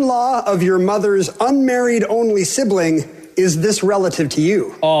brother-in-law of your mother's unmarried only sibling, is this relative to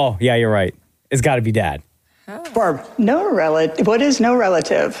you? Oh, yeah, you're right. It's got to be dad. Barb. No relative. What is no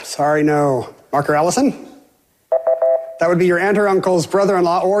relative? Sorry, no. Marker Allison? That would be your aunt or uncle's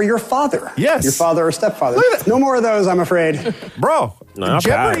brother-in-law or your father. Yes. Your father or stepfather. No more of those, I'm afraid. Bro,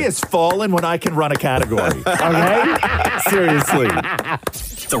 Jeopardy has fallen when I can run a category. Okay? Seriously.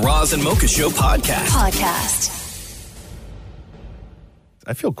 The Roz and Mocha Show podcast.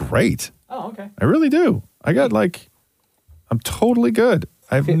 I feel great. Oh, okay. I really do. I got I'm totally good.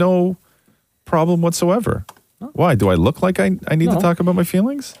 I have no problem whatsoever. Why? Do I look like I need to talk about my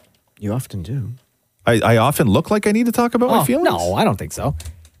feelings? You often do. I often look like I need to talk about my feelings? No, I don't think so.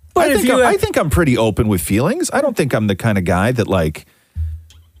 But I think I'm pretty open with feelings. I don't think I'm the kind of guy that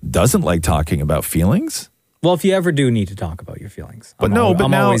doesn't like talking about feelings. Well, if you ever do need to talk about your feelings, I'm now,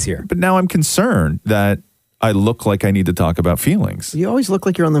 always here. But now I'm concerned that I look like I need to talk about feelings. You always look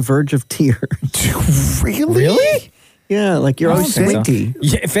like you're on the verge of tears. Really? Yeah, like you're always squinty.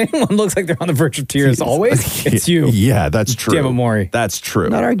 Yeah, if anyone looks like they're on the verge of tears always, it's you. Yeah, that's true. Damn it, Maury. That's true.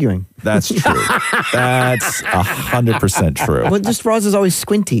 Not arguing. That's true. That's 100% true. Well, just Roz is always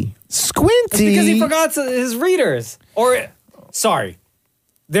squinty. Squinty? It's because he forgot his readers. Or, sorry,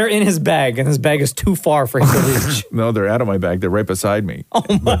 they're in his bag, and his bag is too far for him to reach. No, they're out of my bag. They're right beside me.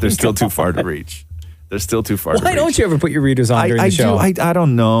 But they're still too far to reach. They're still too far to reach. Why don't you ever put your readers on during the show? I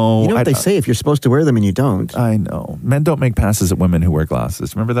don't know. You know what they say if you're supposed to wear them and you don't. I know. Men don't make passes at women who wear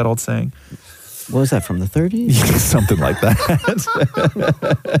glasses. Remember that old saying? What was that, from the 30s? Something like that.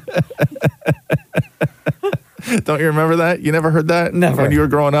 Don't you remember that? You never heard that? Never. When you were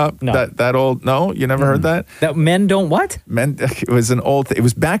growing up? No. That old, no? You never heard that? That men don't what? Men, it was an old, it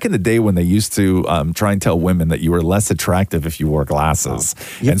was back in the day when they used to try and tell women that you were less attractive if you wore glasses.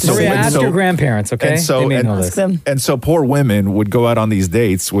 Ask your grandparents, okay? They may know this. And so poor women would go out on these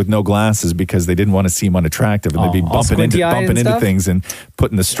dates with no glasses because they didn't want to seem unattractive, and they'd be bumping into things and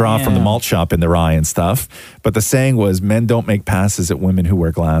putting the straw from the malt shop in their eye and stuff. But the saying was, men don't make passes at women who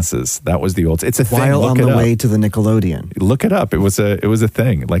wear glasses. That was the old, it's a thing. While Look on it the up. way to the Nickelodeon. Look it up. It was a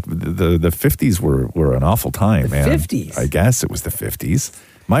thing. Like the 50s were an awful time, man. 50s? I guess it was the 50s.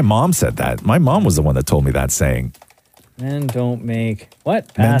 My mom said that. My mom was the one that told me that saying. Men don't make what?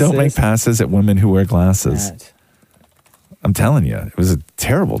 Men Passes? don't make passes at women who wear glasses. I'm telling you, it was a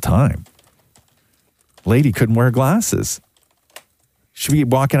terrible time. Lady couldn't wear glasses. She'd be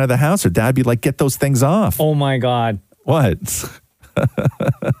walking out of the house. Her dad be like, get those things off. Oh my God. What?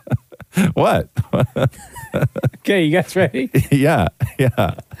 What? Okay, you guys ready? Yeah.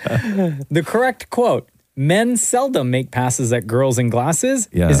 The correct quote, men seldom make passes at girls in glasses,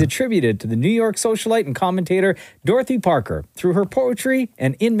 is attributed to the New York socialite and commentator Dorothy Parker through her poetry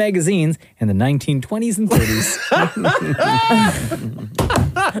and in magazines in the 1920s and 30s.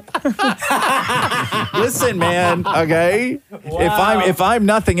 Listen, man, okay? If I'm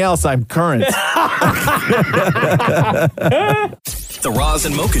nothing else, I'm current. The Roz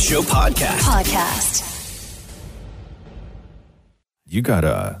and Mocha Show podcast. You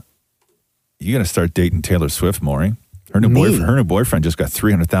gotta start dating Taylor Swift, Maury. Her new boyfriend just got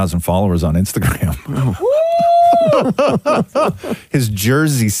 300,000 followers on Instagram. His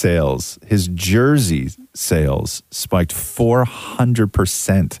jersey sales spiked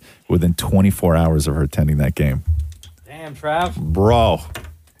 400% within 24 hours of her attending that game. Damn, Trav. Bro.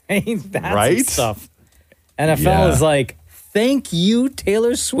 Ain't that Right? stuff? NFL is like, thank you,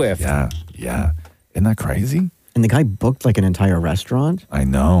 Taylor Swift. Yeah. Isn't that crazy? And the guy booked like an entire restaurant? I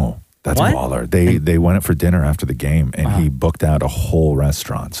know. That's What? baller. They went out for dinner after the game, and he booked out a whole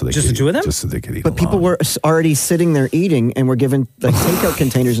restaurant so they Just could the two of them? just so they could eat. But people were already sitting there eating and were given like takeout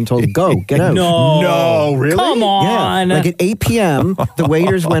containers and told, go, get out. No, really? Come on. Yeah. Like at 8 p.m., the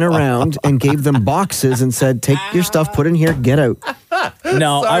waiters went around and gave them boxes and said, take your stuff, put it in here, get out.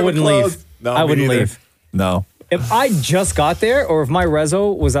 No, I wouldn't leave. No, I me wouldn't neither. leave. No. If I just got there, or if my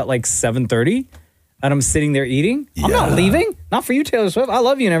rezo was at like 7:30 and I'm sitting there eating, I'm not leaving. Not for you, Taylor Swift. I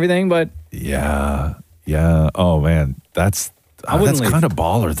love you and everything, but Yeah. Oh man, that's wouldn't leave. kind of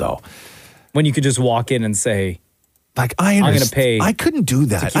baller though. when you could just walk in and say, Like I'm going to pay. I couldn't do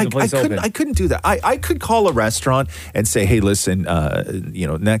that. to keep the place open. I couldn't do that. I could call a restaurant and say, "Hey, listen,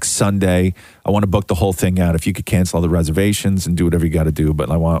 next Sunday, I want to book the whole thing out. If you could cancel all the reservations and do whatever you got to do, but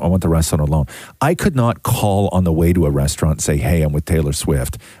I want the restaurant alone." I could not call on the way to a restaurant and say, "Hey, I'm with Taylor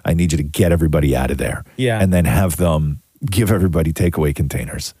Swift. I need you to get everybody out of there." Yeah. And then have them give everybody takeaway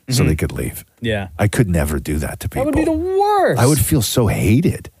containers so they could leave. Yeah. I could never do that to people. That would be the worst. I would feel so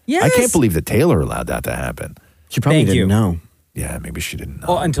hated. Yes. I can't believe that Taylor allowed that to happen. She probably didn't know. Yeah, maybe she didn't know.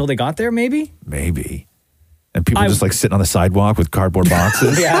 Oh, until they got there, maybe? Maybe. And people just like sitting on the sidewalk with cardboard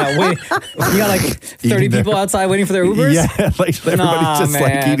boxes. Yeah, wait. You got like 30 people outside waiting for their Ubers? Yeah, like everybody's just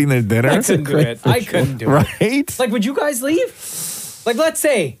like eating their dinner. I couldn't do it. I couldn't do it. Right? Like, would you guys leave? Like, let's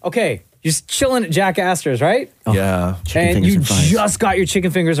say, okay, you're just chilling at Jack Astor's, right? Yeah. And you just got your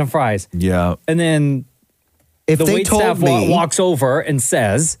chicken fingers and fries. Yeah. And then If the they told waitstaff me- walks over and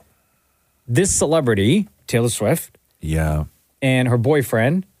says, this celebrity, Taylor Swift, yeah, and her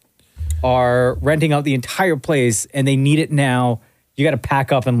boyfriend are renting out the entire place and they need it now. You got to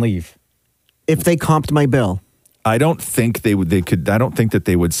pack up and leave. If they comped my bill. I don't think they would. I don't think that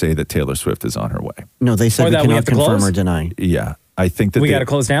they would say that Taylor Swift is on her way. No, they said Or we that we cannot have to confirm close? or deny. Yeah, I think that We they- gotta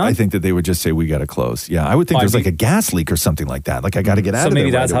close down? I think that they would just say we got to close. Yeah, I would think Oh, there's I'd like be- a gas leak or something like that. Like I got to get out So of there.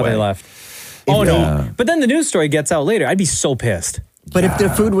 maybe that's right how they away. left. Oh, no. But then the news story gets out later. I'd be so pissed. But if the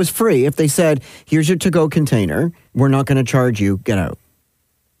food was free, if they said, here's your to-go container, we're not going to charge you, get out.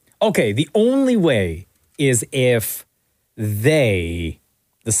 Okay, the only way is if they,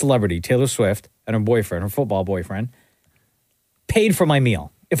 the celebrity, Taylor Swift, and her boyfriend, her football boyfriend, paid for my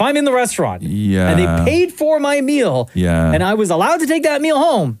meal. If I'm in the restaurant Yeah. and they paid for my meal Yeah. and I was allowed to take that meal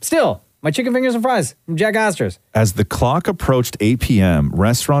home, still, my chicken fingers and fries from Jack Astor's. As the clock approached 8 p.m.,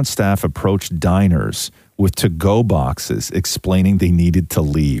 restaurant staff approached diners with to-go boxes explaining they needed to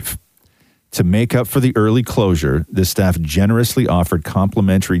leave. To make up for the early closure, the staff generously offered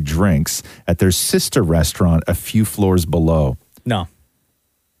complimentary drinks at their sister restaurant a few floors below. No.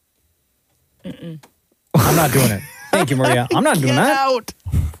 I'm not doing it. Thank you, Maria. I'm not doing that. Out.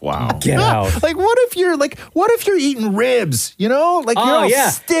 Wow. Get out. Like, what if you're eating ribs, you know? Like, you're all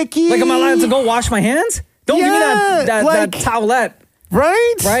sticky. Like, am I allowed to go wash my hands? Don't give me that towelette.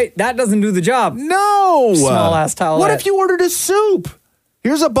 Right? Right? That doesn't do the job. No. Small ass towelette. What if you ordered a soup?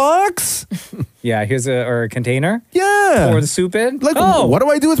 Here's a box. Yeah, here's a container. Yeah. Pour the soup in. Like, what do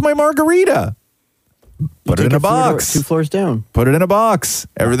I do with my margarita? Put it in a box. 2 floors down. Put it in a box.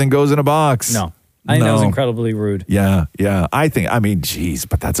 Everything goes in a box. No. I think that was incredibly rude. Yeah. Geez,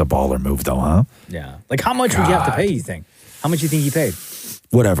 but that's a baller move though, huh? Yeah. Like, how much would you have to pay, you think? How much do you think he paid?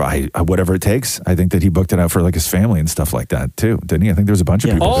 Whatever it takes. I think that he booked it out for like his family and stuff like that too, didn't he? I think there was a bunch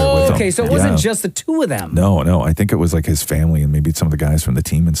of people there with him. Okay, so it wasn't just the two of them. No. I think it was like his family and maybe some of the guys from the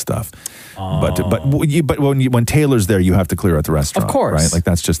team and stuff. But when Taylor's there, you have to clear out the restaurant, of course, right? Like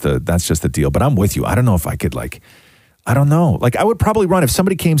that's just the deal. But I'm with you. I don't know if I could I don't know. Like I would probably run if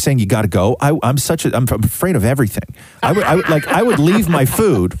somebody came saying you got to go. I'm afraid of everything. I would leave my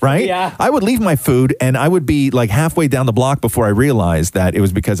food, right? Yeah. I would leave my food and I would be like halfway down the block before I realized that it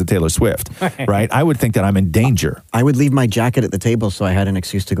was because of Taylor Swift, right? I would think that I'm in danger. I would leave my jacket at the table so I had an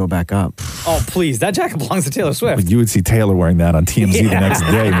excuse to go back up. Oh, please. That jacket belongs to Taylor Swift. You would see Taylor wearing that on TMZ the next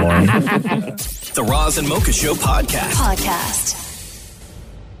day, Maureen. The Roz and Mocha Show Podcast.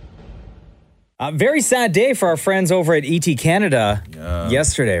 Very sad day for our friends over at ET Canada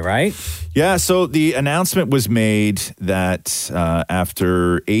yesterday, right? Yeah, so the announcement was made that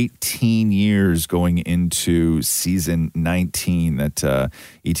after 18 years going into season 19, that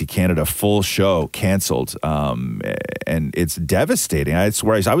ET Canada full show canceled. And it's devastating. I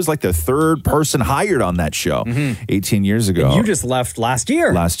swear, I was like the third person hired on that show 18 years ago. And you just left last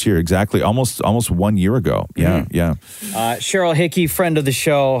year. Last year, exactly. Almost 1 year ago. Yeah, yeah. Cheryl Hickey, friend of the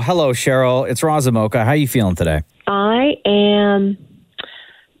show. Hello, Cheryl. It's Roz and Mocha. How are you feeling today? I am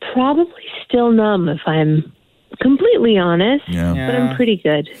probably still numb, if I'm completely honest. Yeah. But I'm pretty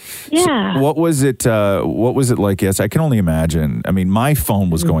good. Yeah. So what was it like? Yes, I can only imagine. I mean, my phone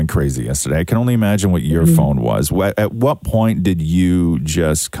was going crazy yesterday. I can only imagine what your phone was. At what point did you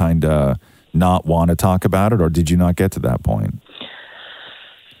just kind of not want to talk about it, or did you not get to that point?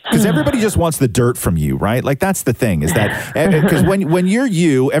 Because everybody just wants the dirt from you, right? Like, that's the thing, is that because when you're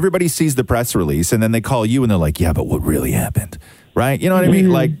you, everybody sees the press release and then they call you and they're like, yeah, but what really happened? Right? You know what I mean?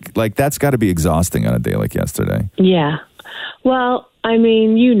 Like that's got to be exhausting on a day like yesterday. Yeah. Well, I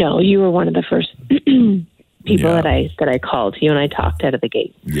mean, you were one of the first people that I called. You and I talked out of the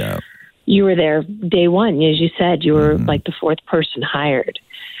gate. Yeah. You were there day one, as you said. You were like the fourth person hired.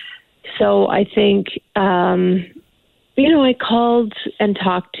 So I think, I called and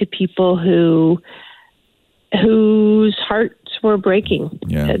talked to people whose hearts were breaking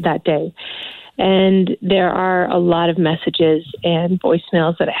that day. And there are a lot of messages and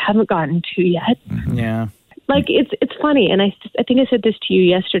voicemails that I haven't gotten to yet. Yeah. Like, it's funny. And I think I said this to you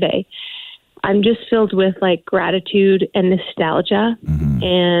yesterday. I'm just filled with like gratitude and nostalgia.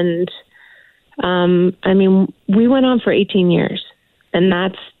 And, I mean, we went on for 18 years and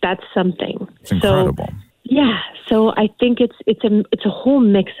that's something. It's incredible. So, yeah. So I think it's a whole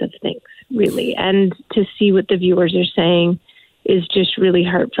mix of things, really. And to see what the viewers are saying is just really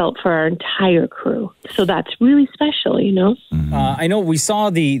heartfelt for our entire crew. So that's really special, I know we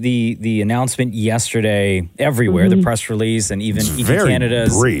saw the announcement yesterday everywhere, the press release, and even ET very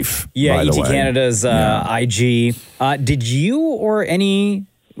Canada's brief. Yeah, by the ET way. Canada's IG. Did you or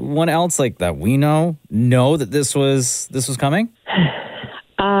anyone else like that we know that this was coming?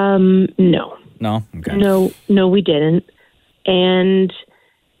 No. No? Okay. No, we didn't. And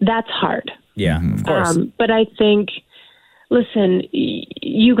that's hard. Yeah, of course. But I think, listen,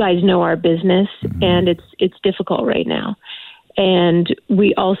 you guys know our business, and it's difficult right now. And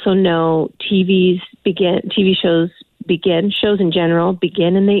we also know TV shows in general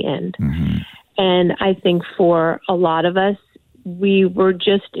begin and they end. And I think for a lot of us, we were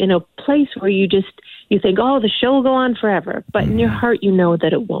just in a place where you think, oh, the show will go on forever. But in your heart, you know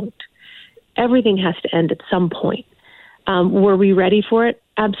that it won't. Everything has to end at some point. Were we ready for it?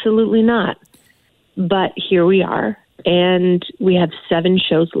 Absolutely not. But here we are, and we have 7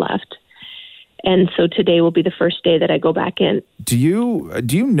 shows left. And so today will be the first day that I go back in. Do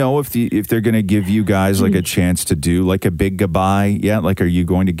you know if they're going to give you guys like a chance to do like a big goodbye yet? Like, are you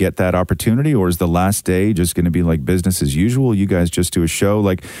going to get that opportunity, or is the last day just going to be like business as usual? You guys just do a show.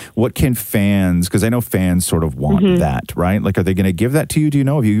 Like, what can fans? Because I know fans sort of want that, right? Like, are they going to give that to you? Do you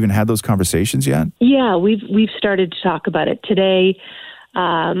know? Have you even had those conversations yet? Yeah, we've started to talk about it today.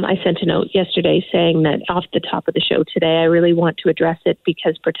 I sent a note yesterday saying that off the top of the show today, I really want to address it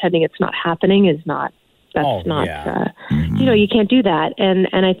because pretending it's not happening is not, you know, you can't do that. And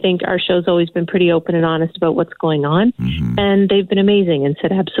I think our show's always been pretty open and honest about what's going on. And they've been amazing and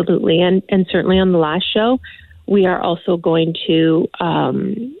said absolutely. And certainly on the last show, we are also going to,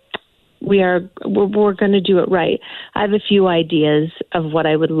 we're going to do it right. I have a few ideas of what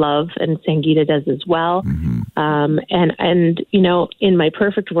I would love, and Sangeeta does as well. And you know, in my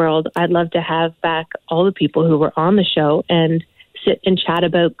perfect world, I'd love to have back all the people who were on the show and sit and chat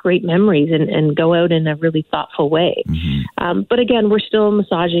about great memories and go out in a really thoughtful way. But again, we're still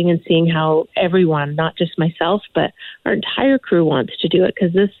massaging and seeing how everyone, not just myself, but our entire crew wants to do it.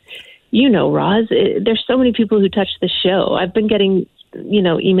 Because this, you know, Roz, there's so many people who touch the show. I've been getting, you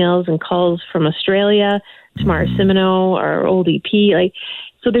know, emails and calls from Australia, Tamara Simino, our old EP. Like,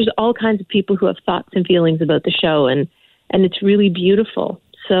 so there's all kinds of people who have thoughts and feelings about the show, and it's really beautiful.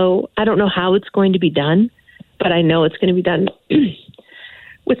 So I don't know how it's going to be done, but I know it's going to be done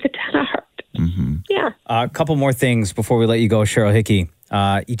with a ton of heart. Yeah. A couple more things before we let you go, Cheryl Hickey.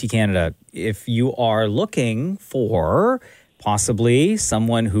 ET Canada, if you are looking for possibly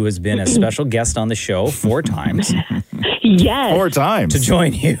someone who has been a special guest on the show 4 times. Yes. 4 times. To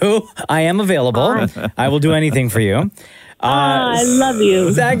join you, I am available. I will do anything for you. I love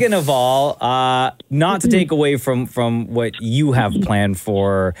you. Second of all, not to take away from what you have planned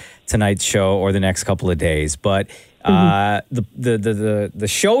for tonight's show or the next couple of days, but the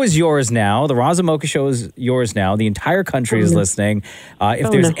show is yours now. The Roz and Mocha show is yours now. The entire country is listening.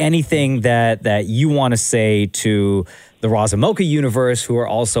 If there's anything that you want to say to the Roz and Mocha universe, who are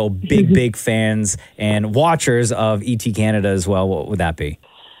also big fans and watchers of ET Canada as well, what would that be?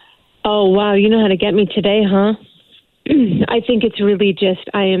 Oh, wow. You know how to get me today, huh? I think it's really just,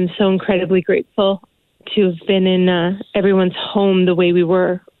 I am so incredibly grateful to have been in everyone's home the way we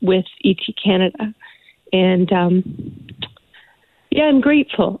were with ET Canada. And yeah, I'm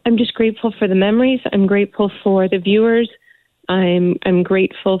grateful. I'm just grateful for the memories. I'm grateful for the viewers. I'm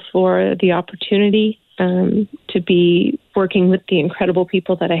grateful for the opportunity to be working with the incredible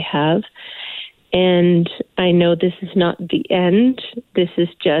people that I have. And I know this is not the end. This is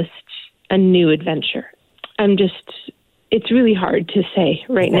just a new adventure. It's really hard to say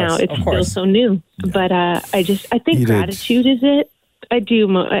right now. It's still so new. But I think gratitude is it. I do,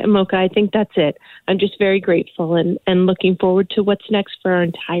 Mocha. I think that's it. I'm just very grateful and looking forward to what's next for our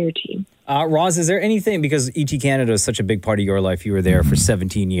entire team. Roz, is there anything, because ET Canada is such a big part of your life, you were there for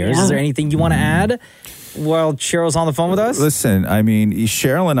 17 years. Yeah. Is there anything you want to add while Cheryl's on the phone with us? Listen, I mean,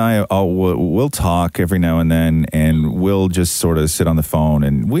 Cheryl and I, we'll talk every now and then, and we'll just sort of sit on the phone,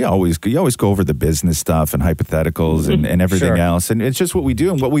 and you always go over the business stuff and hypotheticals and everything else. And it's just what we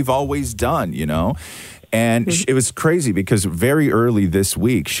do and what we've always done, you know? And it was crazy because very early this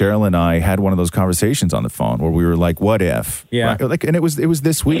week, Cheryl and I had one of those conversations on the phone where we were like, "What if?" Yeah. Right? Like, and it was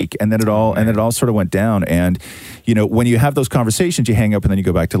this week, and then it all sort of went down. And you know, when you have those conversations, you hang up and then you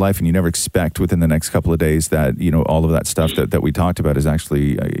go back to life, and you never expect within the next couple of days that all of that stuff that we talked about is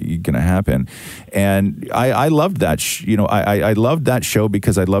actually going to happen. And I loved that. I loved that show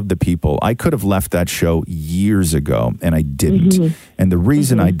because I loved the people. I could have left that show years ago, and I didn't. And the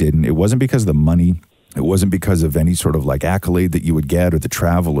reason I didn't, it wasn't because of the money. It wasn't because of any sort of like accolade that you would get or the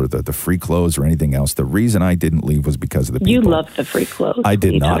travel or the free clothes or anything else. The reason I didn't leave was because of the people. You love the free clothes. I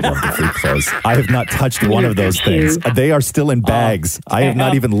did not love the free clothes. I have not touched one of those things. They are still in bags. I have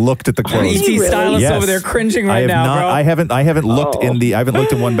not even looked at the clothes. ET stylist over there cringing right now, bro. I haven't looked I haven't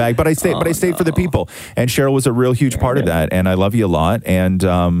looked in one bag, but I stayed for the people. And Cheryl was a real huge part of that. And I love you a lot. And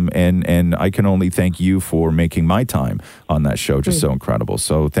I can only thank you for making my time on that show just so incredible.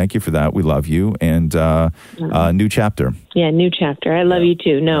 So thank you for that. We love you. And new chapter. Yeah, new chapter. I love you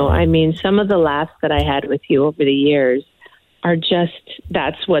too. No, I mean, some of the laughs that I had with you over the years are just,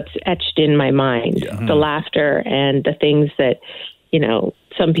 that's what's etched in my mind. Yeah. The laughter and the things that,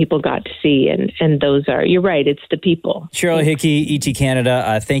 some people got to see. And those are, you're right, it's the people. Cheryl Hickey, ET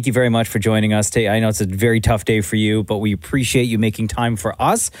Canada, thank you very much for joining us today. I know it's a very tough day for you, but we appreciate you making time for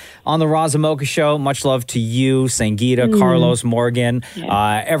us on the Roz and Mocha Show. Much love to you, Sangeeta, Carlos, Morgan,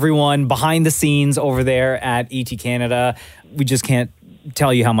 everyone behind the scenes over there at ET Canada. We just can't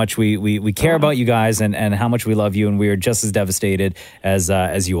tell you how much we care about you guys and how much we love you, and we are just as devastated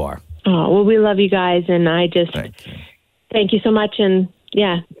as you are. Oh, well, we love you guys, and I just thank you so much, and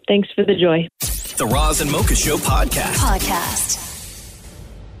yeah, thanks for the joy. The Roz and Mocha Show podcast.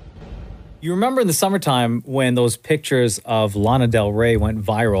 You remember in the summertime when those pictures of Lana Del Rey went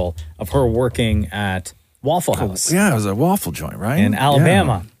viral of her working at Waffle House? Yeah, it was a waffle joint, right? In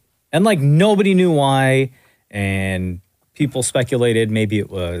Alabama. And like nobody knew why. And people speculated maybe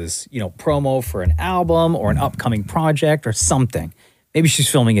it was, promo for an album or an upcoming project or something. Maybe she's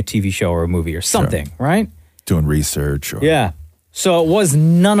filming a TV show or a movie or something, right? Doing research. Yeah. So it was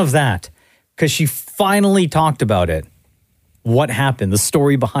none of that because she finally talked about it. What happened, the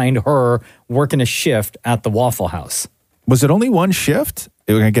story behind her working a shift at the Waffle House. Was it only one shift?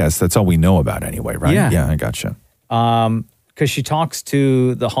 I guess that's all we know about anyway, right? Yeah. I gotcha. Because she talks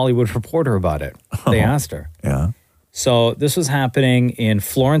to the Hollywood Reporter about it. They asked her. Yeah. So this was happening in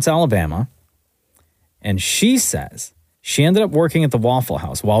Florence, Alabama. And she says she ended up working at the Waffle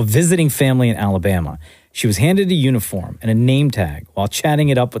House while visiting family in Alabama. She was handed a uniform and a name tag while chatting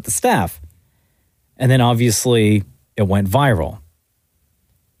it up with the staff. And then obviously it went viral.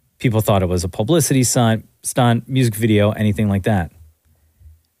 People thought it was a publicity stunt, music video, anything like that.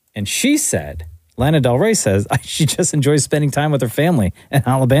 And she said, Lana Del Rey says, she just enjoys spending time with her family in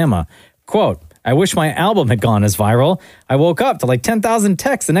Alabama. Quote, I wish my album had gone as viral. I woke up to like 10,000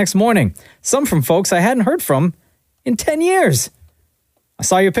 texts the next morning. Some from folks I hadn't heard from in 10 years. I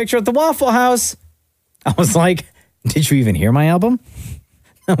saw your picture at the Waffle House. I was like, did you even hear my album?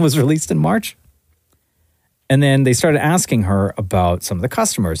 That was released in March. And then they started asking her about some of the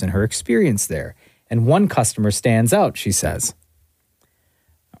customers and her experience there. And one customer stands out, she says.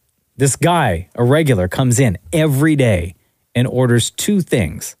 This guy, a regular, comes in every day and orders 2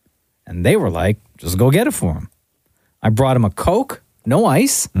 things. And they were like, just go get it for him. I brought him a Coke, no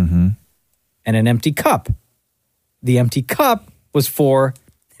ice, and an empty cup. The empty cup was for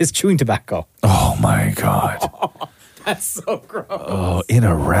his chewing tobacco. Oh, my God. That's so gross. Oh, in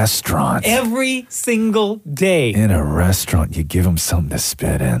a restaurant. Every single day. In a restaurant, you give him something to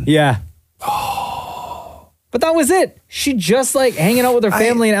spit in. Yeah. But that was it. She just like hanging out with her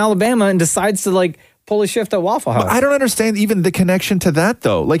family in Alabama and decides to like pull a shift at Waffle House. But I don't understand even the connection to that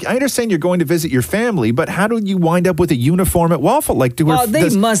though. Like I understand you're going to visit your family, but how do you wind up with a uniform at Waffle? Like do they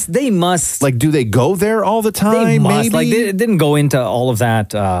must. Like do they go there all the time? They must. Maybe? Like they didn't go into all of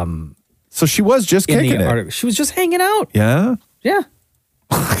that. So she was just kicking it. She was just hanging out. Yeah. Yeah.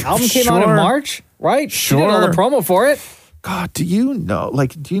 Album came out in March, right? She did all the promo for it. God, do you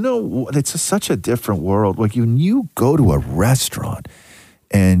know, it's such a different world. Like you go to a restaurant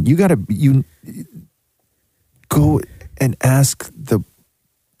and you go and ask the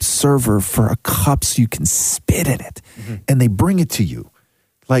server for a cup so you can spit in it and they bring it to you.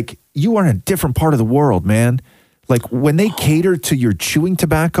 Like you are in a different part of the world, man. Like when they cater to your chewing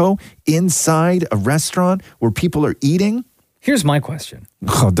tobacco inside a restaurant where people are eating. Here's my question.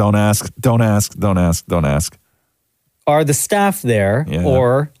 Oh, don't ask. Are the staff there,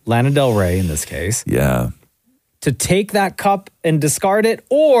 or Lana Del Rey in this case, to take that cup and discard it?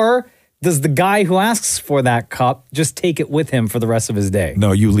 Or does the guy who asks for that cup just take it with him for the rest of his day?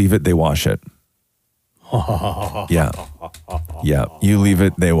 No, you leave it, they wash it. Yeah. You leave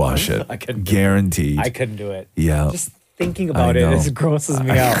it, they wash it. I couldn't Guaranteed. I couldn't do it. Yeah. Just thinking about it, it grosses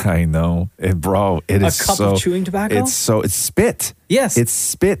me out. I know. Bro, it is a cup of chewing tobacco? It's spit. Yes. It's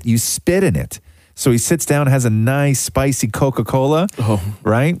spit. You spit in it. So he sits down, has a nice spicy Coca-Cola,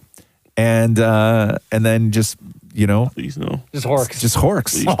 right? And then just, please no. Just horks. Just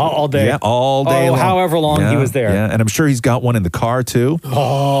horks. All day. Yeah, all day long. However long he was there. Yeah, and I'm sure he's got one in the car too.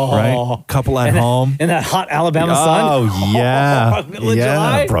 Oh. Right? Couple at home. In that hot Alabama sun. Oh, yeah. Middle of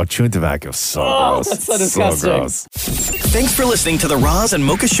July. Bro, chewing tobacco is so gross. That's so disgusting. gross. Thanks for listening to the Roz and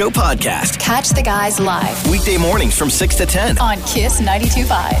Mocha Show podcast. Catch the guys live Weekday mornings from 6 to 10 on Kiss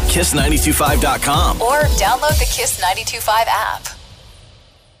 92.5. KISS925.com. Or download the Kiss 92.5 app.